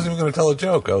time. I wasn't even going to tell a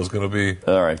joke. I was going to be.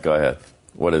 All right, go ahead.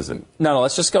 What is it? No,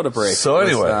 let's just go to break. So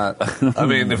anyway, I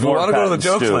mean, if you want to go to the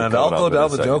joke land, I'll go down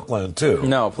the joke land too.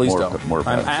 No, please don't.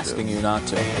 I'm asking you not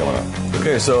to.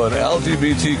 Okay, so an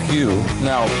LGBTQ.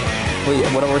 No,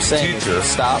 please. What we're saying teacher is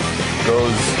stop.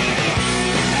 Goes.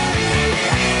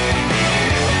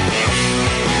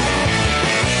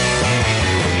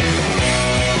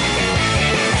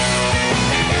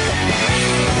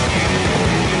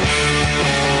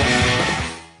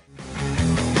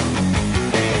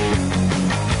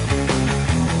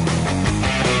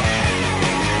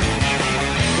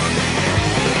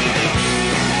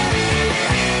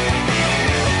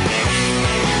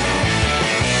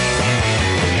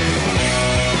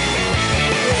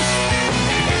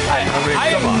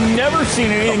 I've never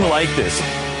seen anything like this.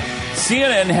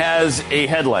 CNN has a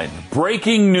headline,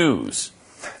 breaking news,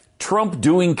 Trump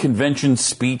doing convention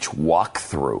speech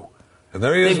walkthrough. And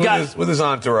there he is with his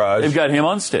entourage. They've got him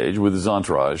on stage with his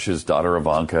entourage, his daughter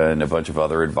Ivanka and a bunch of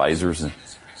other advisors and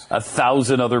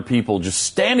 1,000 other people just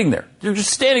standing there. They're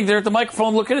just standing there at the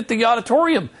microphone looking at the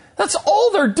auditorium. That's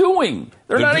all they're doing.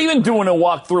 They're not even doing a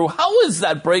walkthrough. How is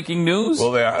that breaking news?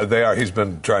 Well, they are. He's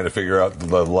been trying to figure out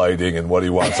the lighting and what he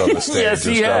wants on the stage. Yes,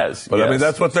 he has. But I mean,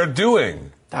 that's what they're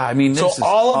doing. I mean, so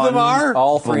all of them are?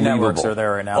 All three networks are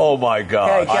there right now. Oh, my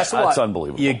God. Hey, guess what? That's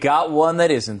unbelievable. You got one that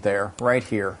isn't there right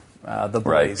here, The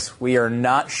Blaze. Right. We are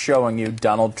not showing you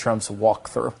Donald Trump's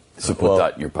walkthrough. So put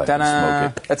that in your pipe and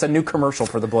smoke it. That's a new commercial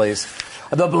for The Blaze.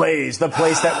 The Blaze, the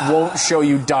place that won't show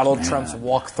you Donald Trump's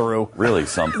walkthrough. Really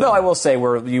something. Though I will say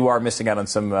you are missing out on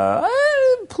some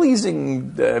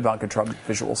pleasing Ivanka Trump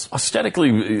visuals.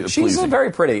 Aesthetically pleasing. She's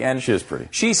very pretty. And she is pretty.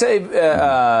 She's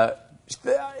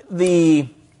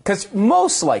because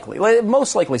most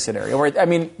likely scenario, right? I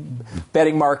mean,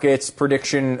 betting markets,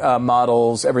 prediction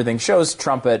models, everything shows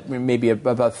Trump at maybe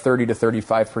about 30 to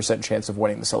 35% chance of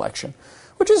winning this election,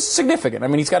 which is significant. I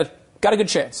mean, he's got a good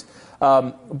chance.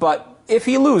 But if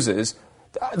he loses,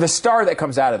 the star that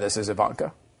comes out of this is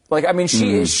Ivanka. Like, I mean,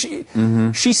 she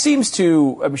seems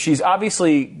to. I mean, she's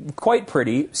obviously quite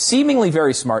pretty, seemingly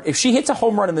very smart. If she hits a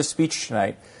home run in this speech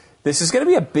tonight, this is going to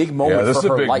be a big moment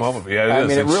for her life. Moment. Yeah, I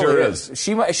mean, it really is.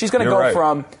 She's going to go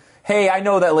from, hey, I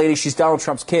know that lady, she's Donald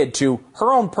Trump's kid, to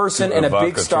her own person and a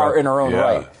big star in her own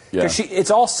right. Because it's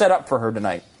all set up for her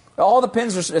tonight. All the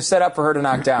pins are set up for her to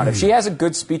knock down. If she has a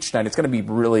good speech tonight, it's going to be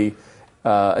really,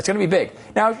 it's going to be big.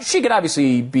 Now, she could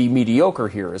obviously be mediocre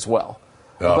here as well.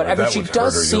 Oh, but I mean, she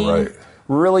does seem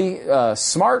really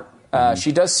smart.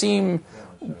 She does seem,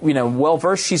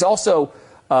 well-versed. She's also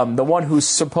the one who's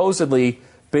supposedly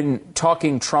been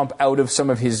talking Trump out of some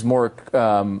of his more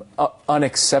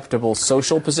unacceptable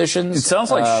social positions. It sounds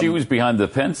like she was behind the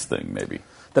Pence thing, maybe.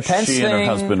 The Pence thing. She and her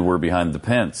husband were behind the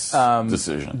Pence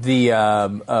decision.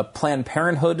 The Planned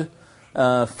Parenthood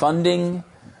funding.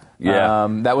 Yeah.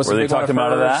 That was were a they big talking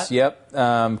one of him out of hers. that? Yep.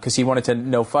 Because he wanted to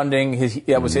no funding.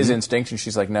 That was his instinct, and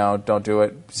she's like, no, don't do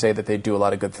it. Say that they do a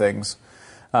lot of good things.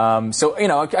 So,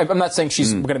 I'm not saying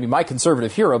she's going to be my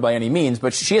conservative hero by any means,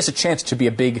 but she has a chance to be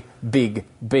a big, big,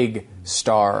 big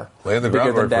star. Laying the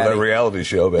groundwork for that reality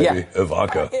show, baby,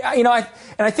 Ivanka.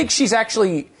 I think she's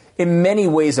actually, in many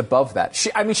ways, above that.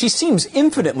 She seems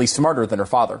infinitely smarter than her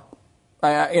father.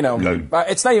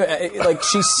 It's not even like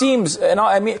she seems,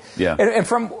 and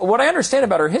from what I understand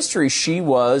about her history, she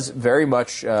was very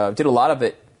much, did a lot of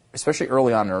it, especially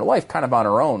early on in her life, kind of on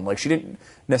her own. Like, she didn't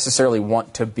necessarily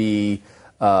want to be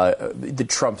the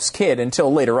Trump's kid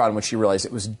until later on when she realized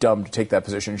it was dumb to take that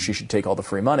position. She should take all the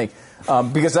free money,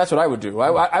 because that's what I would do.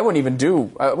 I wouldn't even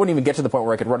get to the point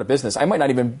where I could run a business. I might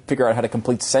not even figure out how to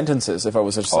complete sentences if I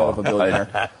was a son of a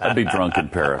billionaire. I'd be drunk in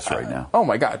Paris right now. Oh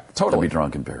my God, totally. I'd be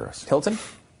drunk in Paris. Hilton?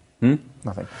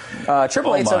 Nothing.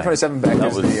 888-727 back.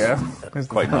 That was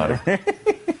quite naughty.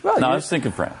 Well, I was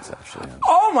thinking France, actually.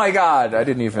 Oh my God, I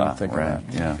didn't even think of that.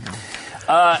 Yeah.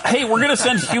 Hey, we're going to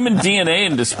send human DNA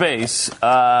into space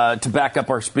to back up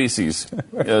our species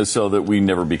so that we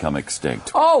never become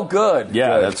extinct. Oh, good.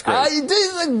 Yeah, good. that's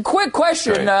great. Quick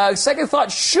question. Second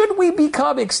thought. Should we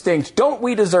become extinct? Don't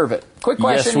we deserve it? Quick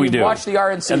question. Yes, we do. Watch the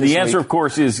RNC And this the answer, week. of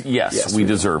course, is yes we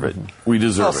deserve it. We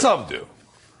deserve it. Some do.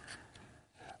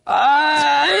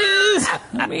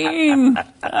 I mean... never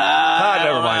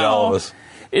mind all of us.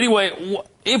 Anyway,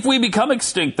 if we become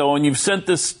extinct, though, and you've sent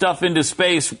this stuff into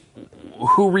space,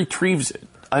 who retrieves it?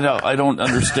 I don't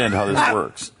understand how this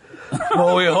works.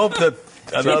 Well, we hope that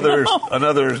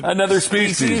another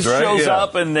species right? shows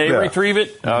up and they retrieve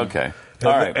it. Okay.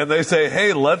 All right. And they say,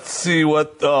 hey, let's see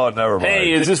what... Oh, never mind.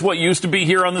 Hey, is this what used to be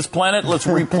here on this planet? Let's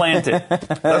replant it.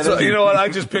 You know what? I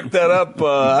just picked that up,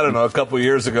 I don't know, a couple of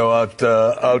years ago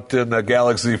out in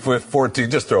Galaxy 14.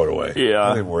 Just throw it away. Yeah.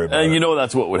 I didn't worry about it. And you know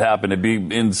that's what would happen. It'd be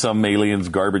in some alien's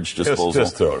garbage disposal.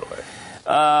 Just throw it away.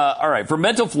 All right. For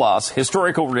mental floss,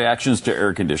 historical reactions to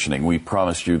air conditioning. We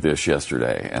promised you this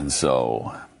yesterday, and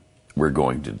so we're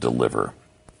going to deliver.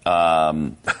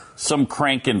 Some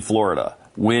crank in Florida.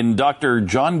 When Dr.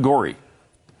 John Gorey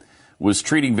was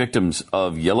treating victims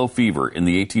of yellow fever in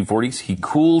the 1840s, he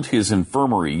cooled his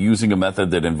infirmary using a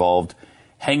method that involved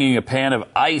hanging a pan of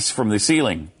ice from the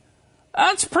ceiling.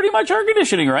 That's pretty much air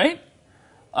conditioning, right?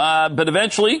 But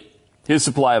eventually, his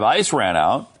supply of ice ran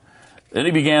out. Then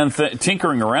he began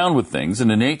tinkering around with things,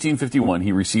 and in 1851,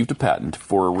 he received a patent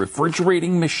for a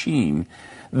refrigerating machine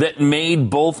that made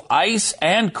both ice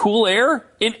and cool air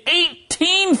in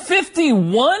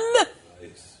 1851?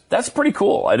 That's pretty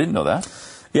cool. I didn't know that.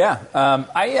 Yeah.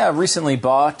 I recently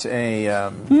bought a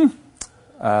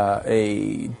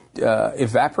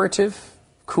evaporative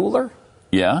cooler.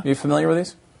 Yeah. Are you familiar with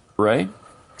these? Right.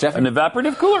 Jeff? An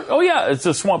evaporative cooler? Oh, yeah. It's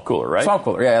a swamp cooler, right? Swamp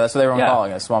cooler. Yeah, that's what they were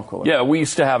calling it, a swamp cooler. Yeah, we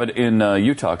used to have it in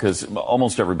Utah because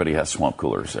almost everybody has swamp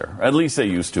coolers there. At least they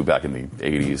used to back in the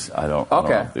 80s. I don't know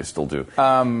if they still do.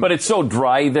 But it's so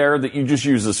dry there that you just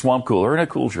use the swamp cooler and it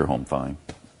cools your home fine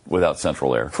without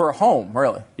central air. For a home,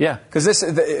 really? Yeah. Because this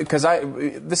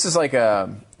is like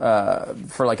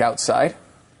for like outside.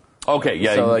 Okay,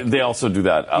 yeah. So they also do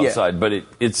that outside, but it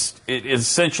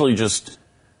essentially just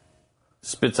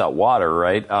spits out water,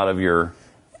 right, out of your...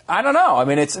 I don't know. I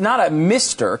mean, it's not a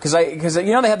mister, because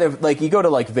you know they have you go to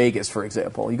like Vegas, for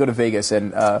example. You go to Vegas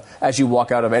and as you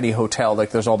walk out of any hotel, like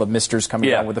there's all the misters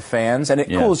coming down with the fans, and it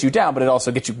cools you down, but it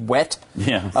also gets you wet.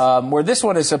 Yeah. Where this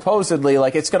one is supposedly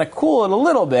like it's going to cool it a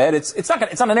little bit. It's not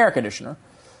an air conditioner.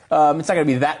 It's not going to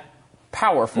be that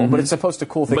powerful, but it's supposed to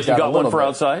cool things down a little bit. But you got one for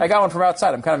outside? I got one from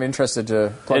outside. I'm kind of interested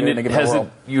to plug it in and give it a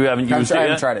whirl. You haven't used it yet? I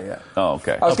haven't tried it yet. Oh,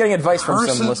 okay. I was getting advice from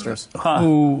some listeners.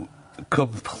 Who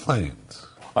complains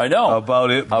I know.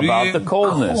 about it about being the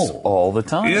coldness cold all the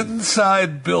time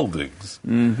inside buildings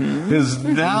is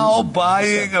now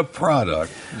buying a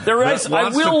product that wants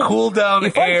to cool down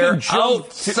air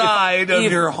outside of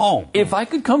your home. If I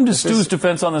could come to Stu's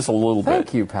defense on this a little bit.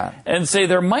 Thank you, Pat. And say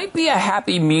there might be a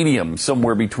happy medium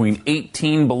somewhere between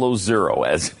 18 below zero,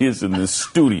 as it is in this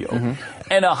studio,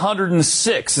 and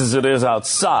 106 as it is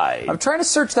outside. I'm trying to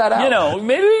search that out. You know,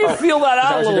 maybe you can feel that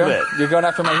out a little bit. You're going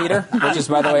after my heater, which is,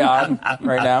 by the way, on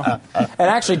right now. And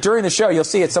actually, during the show, you'll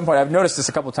see at some point, I've noticed this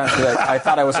a couple of times because I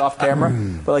thought I was off camera,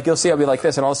 but like you'll see I'll be like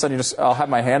this, and all of a sudden I'll have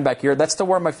my hand back here. That's to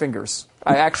warm my fingers.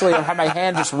 I actually have my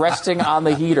hand just resting on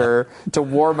the heater to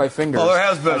warm my fingers. Well, there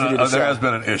has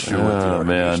been an issue with the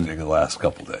air conditioning the last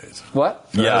couple of days. What?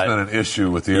 There has been an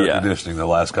issue with the air conditioning the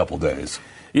last couple of days.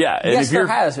 Yeah, and yes,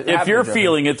 if you're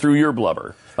feeling it through your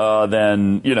blubber,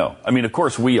 then, you know, I mean, of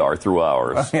course we are through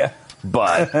ours. Yeah.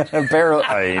 But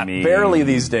barely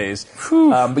these days.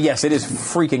 But yes, it is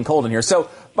freaking cold in here. So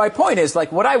my point is,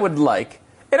 like, what I would like,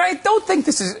 and I don't think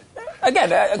this is,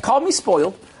 again, call me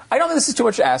spoiled. I don't think this is too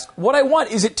much to ask. What I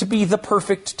want is it to be the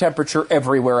perfect temperature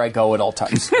everywhere I go at all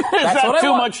times. That's what I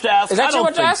want. Much to ask? Is that I don't too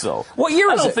much think to ask? So. What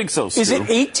year is it? I don't think so, Stu. Is it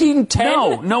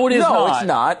 1810? No, it is not. No, it's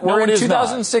not. We're in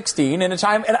 2016 in a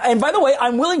time, and by the way,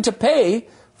 I'm willing to pay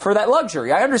for that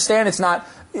luxury. I understand it's not,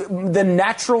 the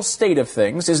natural state of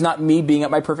things is not me being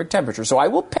at my perfect temperature. So I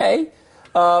will pay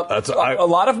a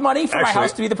lot of money for my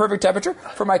house to be the perfect temperature,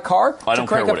 for my car to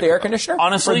crank up the air conditioner,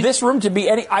 honestly, for this room to be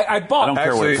any. I bought I don't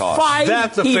care what it costs.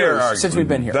 5 heaters since we've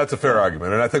been here. That's a fair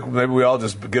argument, and I think maybe we all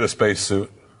just get a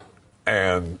spacesuit,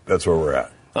 and that's where we're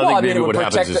at. I think maybe what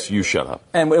happens is you shut up.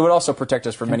 And it would also protect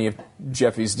us from many of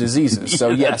Jeffy's diseases.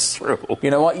 So yes, that's true.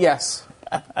 You know what? Yes.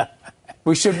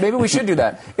 Maybe we should do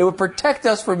that. It would protect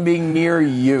us from being near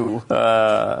you.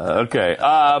 Okay.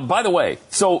 By the way,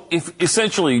 so if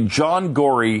essentially John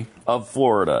Gorey of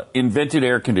Florida invented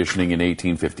air conditioning in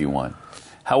 1851.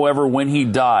 However, when he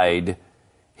died,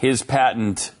 His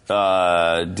patent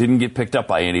didn't get picked up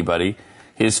by anybody.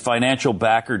 His financial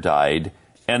backer died,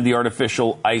 and the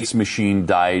artificial ice machine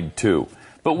died too.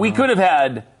 But we could have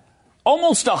had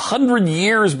almost 100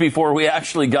 years before we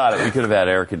actually got it. We could have had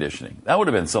air conditioning. That would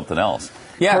have been something else.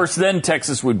 Yeah. Of course, then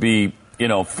Texas would be,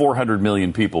 400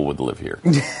 million people would live here.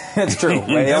 That's true.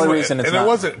 The only reason it's not. It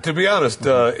wasn't, to be honest,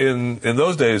 in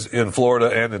those days in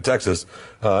Florida and in Texas,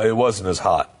 it wasn't as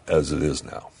hot as it is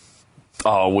now.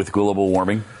 Oh, with global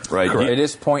warming, right? It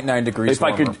is 0.9 degrees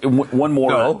warmer. If I could, one more.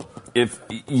 No.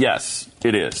 Yes,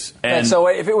 it is. And so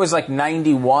if it was like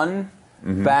 91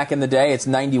 back in the day, it's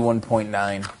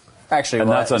 91.9. Actually,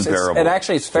 that's unbearable.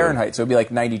 It's Fahrenheit, so it'd be like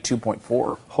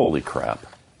 92.4. Holy crap.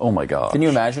 Oh, my gosh. Can you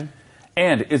imagine?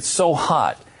 And it's so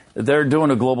hot. They're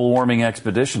doing a global warming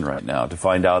expedition right now to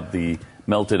find out the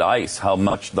melted ice, how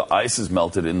much the ice is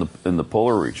melted in the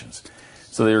polar regions.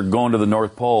 So they're going to the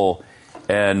North Pole,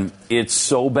 and it's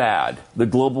so bad. The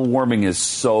global warming is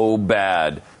so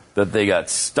bad that they got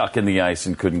stuck in the ice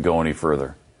and couldn't go any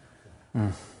further.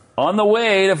 On the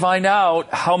way to find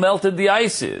out how melted the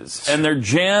ice is. And they're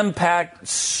jam-packed,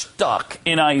 stuck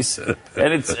in ice. And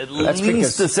it's at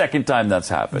least the second time that's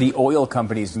happened. The oil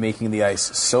companies making the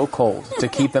ice so cold to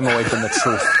keep them away from the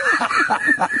truth.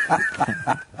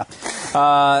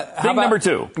 Thing number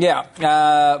two. Yeah.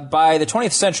 By the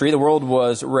 20th century, the world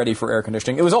was ready for air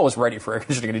conditioning. It was always ready for air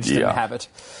conditioning. It just didn't have it.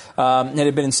 It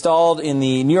had been installed in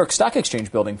the New York Stock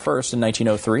Exchange building first in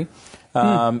 1903.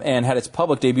 And had its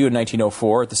public debut in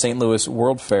 1904 at the St. Louis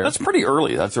World Fair. That's pretty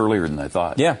early. That's earlier than I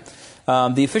thought. Yeah.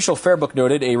 The official fair book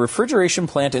noted, a refrigeration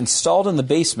plant installed in the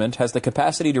basement has the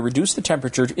capacity to reduce the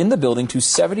temperature in the building to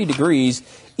 70 degrees,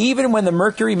 even when the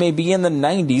mercury may be in the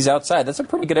 90s outside. That's a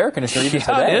pretty good air conditioner even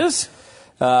today. It is.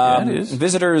 It is.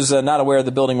 Visitors not aware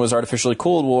the building was artificially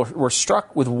cooled were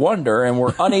struck with wonder and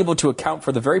were unable to account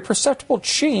for the very perceptible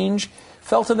change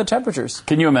felt in the temperatures.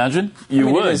 Can you imagine? You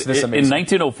would. It is this in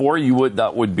 1904, you would.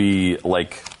 That would be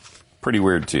like pretty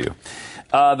weird to you.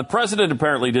 The president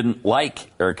apparently didn't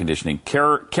like air conditioning.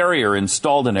 Carrier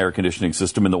installed an air conditioning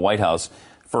system in the White House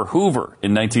for Hoover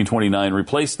in 1929,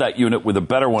 replaced that unit with a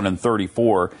better one in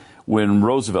 34 when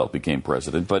Roosevelt became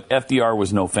president, but FDR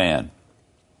was no fan.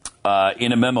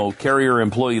 In a memo, Carrier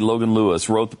employee Logan Lewis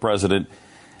wrote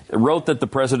that the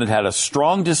president had a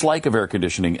strong dislike of air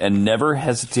conditioning and never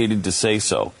hesitated to say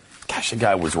so. Gosh, the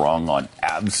guy was wrong on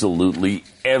absolutely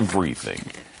everything,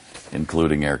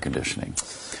 including air conditioning.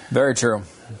 Very true.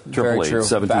 Very true.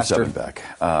 727 back.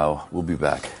 We'll be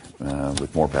back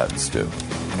with more patents, too,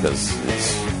 because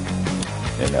it's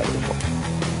inevitable.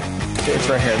 It's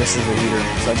right here. This is the heater.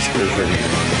 So I just put it right here.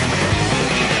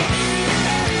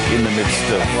 In the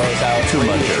midst of too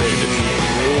much air conditioning.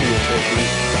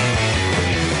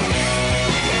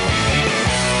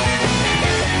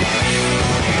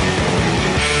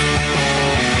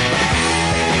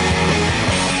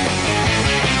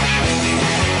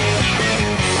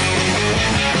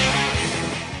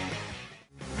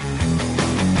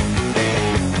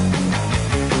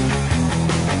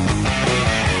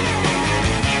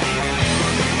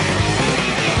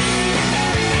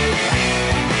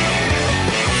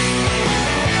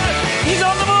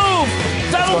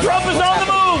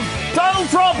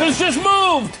 Has just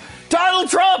moved. Donald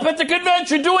Trump at the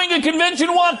convention doing a convention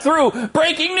walkthrough.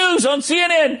 Breaking news on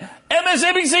CNN,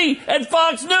 MSNBC, and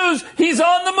Fox News. He's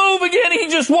on the move again. He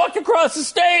just walked across the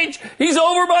stage. He's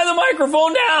over by the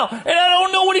microphone now. And I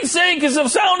don't know what he's saying because the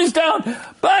sound is down.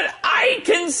 But I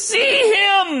can see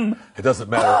him. It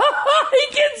doesn't matter. He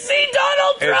can see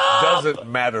Donald Trump. It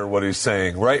doesn't matter what he's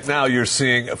saying. Right now you're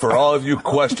seeing, for all of you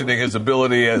questioning his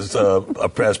ability as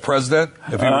president,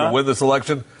 if he were to win this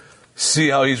election, see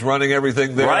how he's running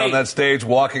everything there on that stage,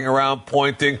 walking around,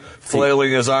 pointing,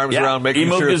 flailing his arms around, making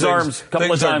sure his arms a couple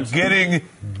things of times. are getting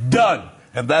done.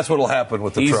 And that's what will happen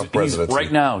with the Trump presidency.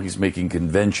 Right now, he's making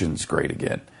conventions great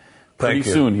again. Pretty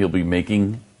soon, he'll be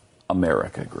making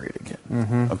America great again.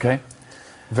 Mm-hmm. Okay?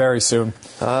 Very soon.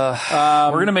 We're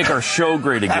going to make our show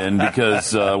great again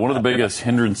because one of the biggest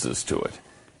hindrances to it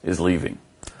is leaving.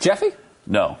 Jeffy?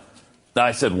 No.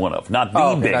 I said one of. Not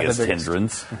the biggest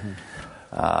hindrance. Mm-hmm.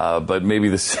 But maybe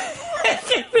this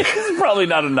is probably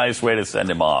not a nice way to send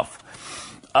him off.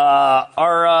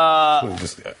 Our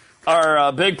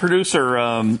big producer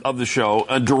of the show,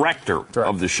 a director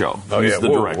of the show. He's the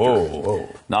director. Whoa.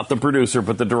 Not the producer,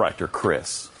 but the director,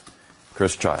 Chris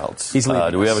Childs. He's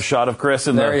leaving do we have a shot of Chris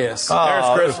in there? There he is.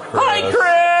 There's Chris. Hi,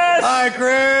 Chris. Hi,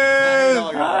 Chris.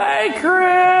 Hi,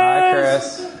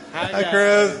 Chris. Hi,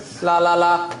 Chris. La la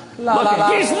la.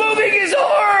 He's moving his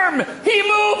arm! He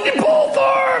moved both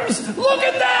arms! Look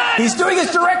at that! He's doing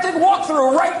his directed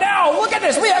walkthrough right now! Look at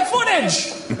this! We have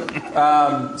footage!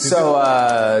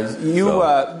 You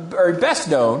are best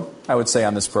known, I would say,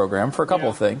 on this program for a couple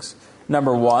of things.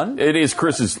 Number one. It is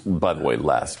Chris's, by the way,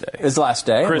 last day. His last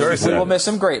day. Chris, we will miss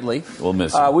him greatly. We'll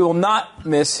miss him. We will not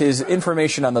miss his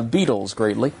information on the Beatles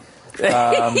greatly. He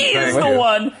is the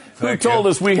one who told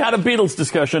us. We had a Beatles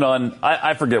discussion on,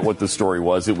 I forget what the story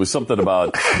was. It was something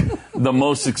about the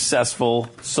most successful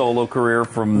solo career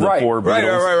from the four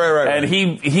Beatles. Right. And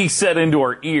he said into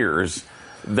our ears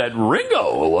that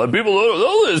Ringo, a lot of people don't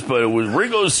know this, but it was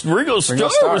Ringo's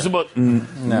Starr was about...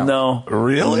 No.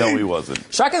 Really? No, he wasn't.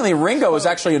 Shockingly, Ringo was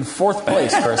actually in fourth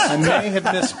place, Chris. I may have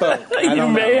misspoke. You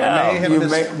may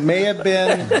have. May have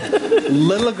been a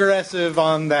little aggressive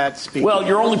on that speech. Well,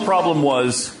 your only problem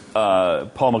was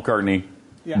Paul McCartney,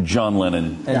 John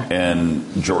Lennon, and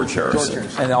George Harrison.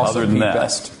 And also Pete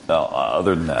Best.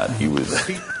 Other than that, he was...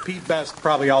 Pete Best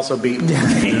probably also beat me.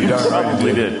 He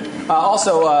probably did.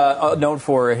 Also known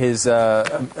for his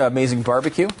amazing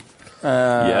barbecue.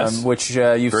 Yes. Which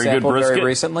you've sampled very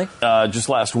recently. Just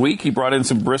last week, he brought in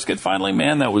some brisket finally.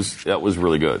 Man, that was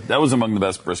really good. That was among the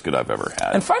best brisket I've ever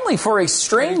had. And finally, for a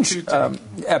strange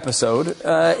episode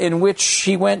in which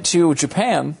he went to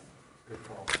Japan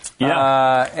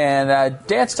and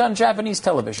danced on Japanese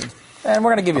television. And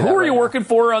we're going to give you that. Who are you working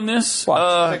for on this?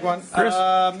 Take one. Chris?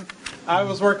 I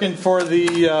was working for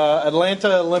the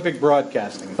Atlanta Olympic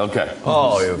Broadcasting. Okay. Of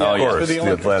course.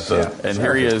 The Atlanta. Yeah. And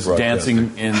here he is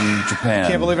dancing in Japan.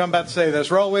 Can't believe I'm about to say this.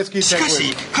 Roll whiskey, take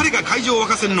whiskey. 彼が会場を沸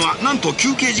かせるのはなんと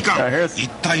休憩時間。一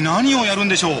体何をやるん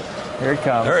でしょう。 Here it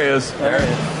comes. There he is. There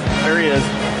he is.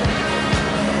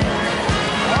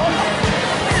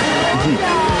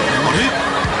 あれ？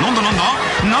なんだ？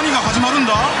何が始まるん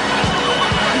だ？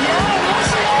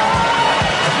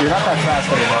 You're not that fast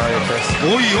anymore, Chris.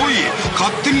 おいおい、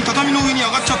勝手に畳の上に上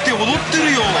がっちゃって踊って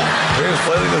るよ。こ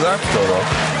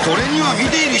れには見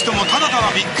ている人もただた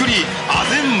だびっくり、唖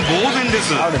然呆然で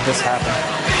す。 How did this happen?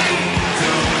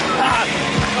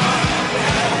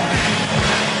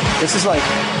 This is like,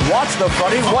 watch the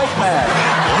funny white man. あ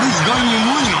れ意外にう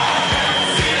まいな。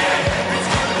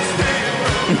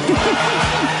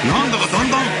なんだかだ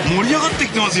んだん盛り上がって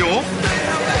きてますよ。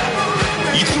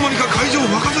いつの間にか会場を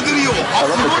沸かせてるよ。あ、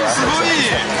すごい。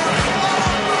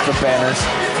The banners.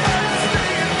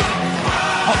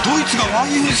 あ、ドイツが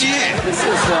YMCA。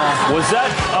 Was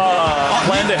that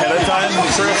planned ahead of time,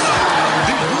 Chris?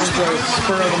 It was a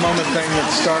spur of the moment thing that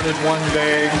started one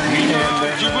day,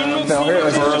 and No, here it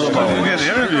was spur of the moment. We get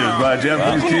interviewed by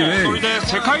Japanese TV. それで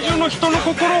世界中の人の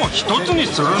心を一つに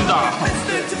するんだ。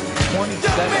なん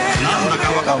だ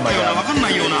か分かったような分かんな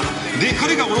いような。で、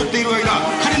彼が踊っている間、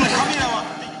彼のカメラは。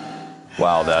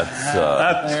 Wow, that's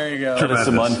there you go. That's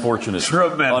some unfortunate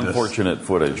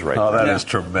footage right there. That is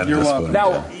tremendous footage.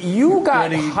 Now, you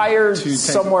got hired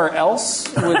somewhere else?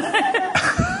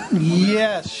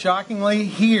 Yes, shockingly,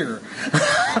 here.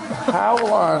 How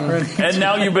long? And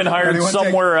now you've been hired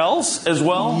somewhere else as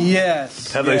well?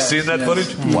 Yes. Have they seen that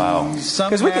footage? Wow.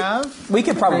 Some have. We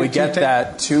could probably get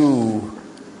that to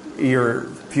your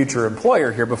future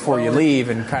employer here before you leave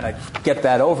and kind of get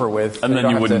that over with. And then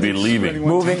you wouldn't be leaving.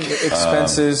 Moving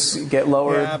expenses get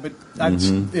lowered. Yeah, but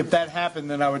if that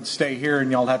happened, then I would stay here and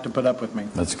y'all have to put up with me.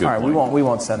 That's a good. All right, we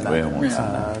won't send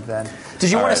that. Then. Did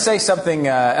you want to say something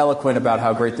eloquent about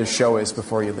how great this show is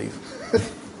before you leave?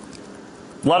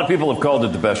 A lot of people have called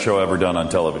it the best show ever done on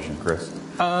television, Chris. Do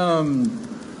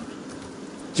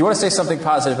you want to say something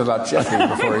positive about Jeffy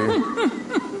before you?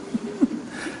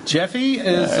 Jeffy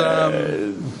is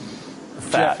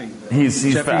fat. Jeffy. He's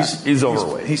fat. He's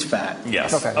overweight. He's fat.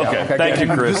 Yes. Okay. Thank you,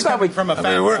 Chris. This coming from a fat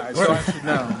guy, so I should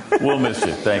know. We'll miss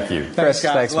you. Thank you. Chris,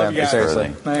 thanks, Love man. you Seriously.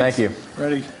 Thanks. Thank you.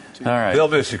 Ready? All right. They'll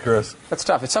miss you, Chris. That's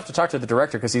tough. It's tough to talk to the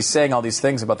director because he's saying all these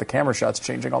things about the camera shots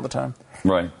changing all the time.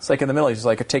 Right. It's like in the middle, he's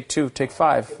like, take 2, take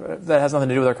 5. That has nothing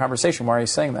to do with our conversation. Why are you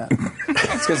saying that?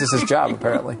 It's because it's his job,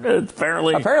 apparently.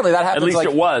 Apparently that happens. At least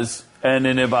it was. And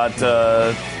in about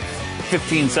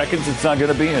 15 seconds, it's not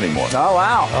going to be anymore. Oh,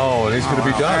 wow. Oh, and he's going to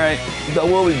be done. All right.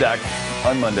 We'll be back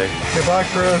on Monday. Goodbye,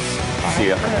 Chris. See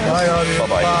ya. Bye, audience.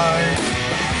 Bye-bye. Bye.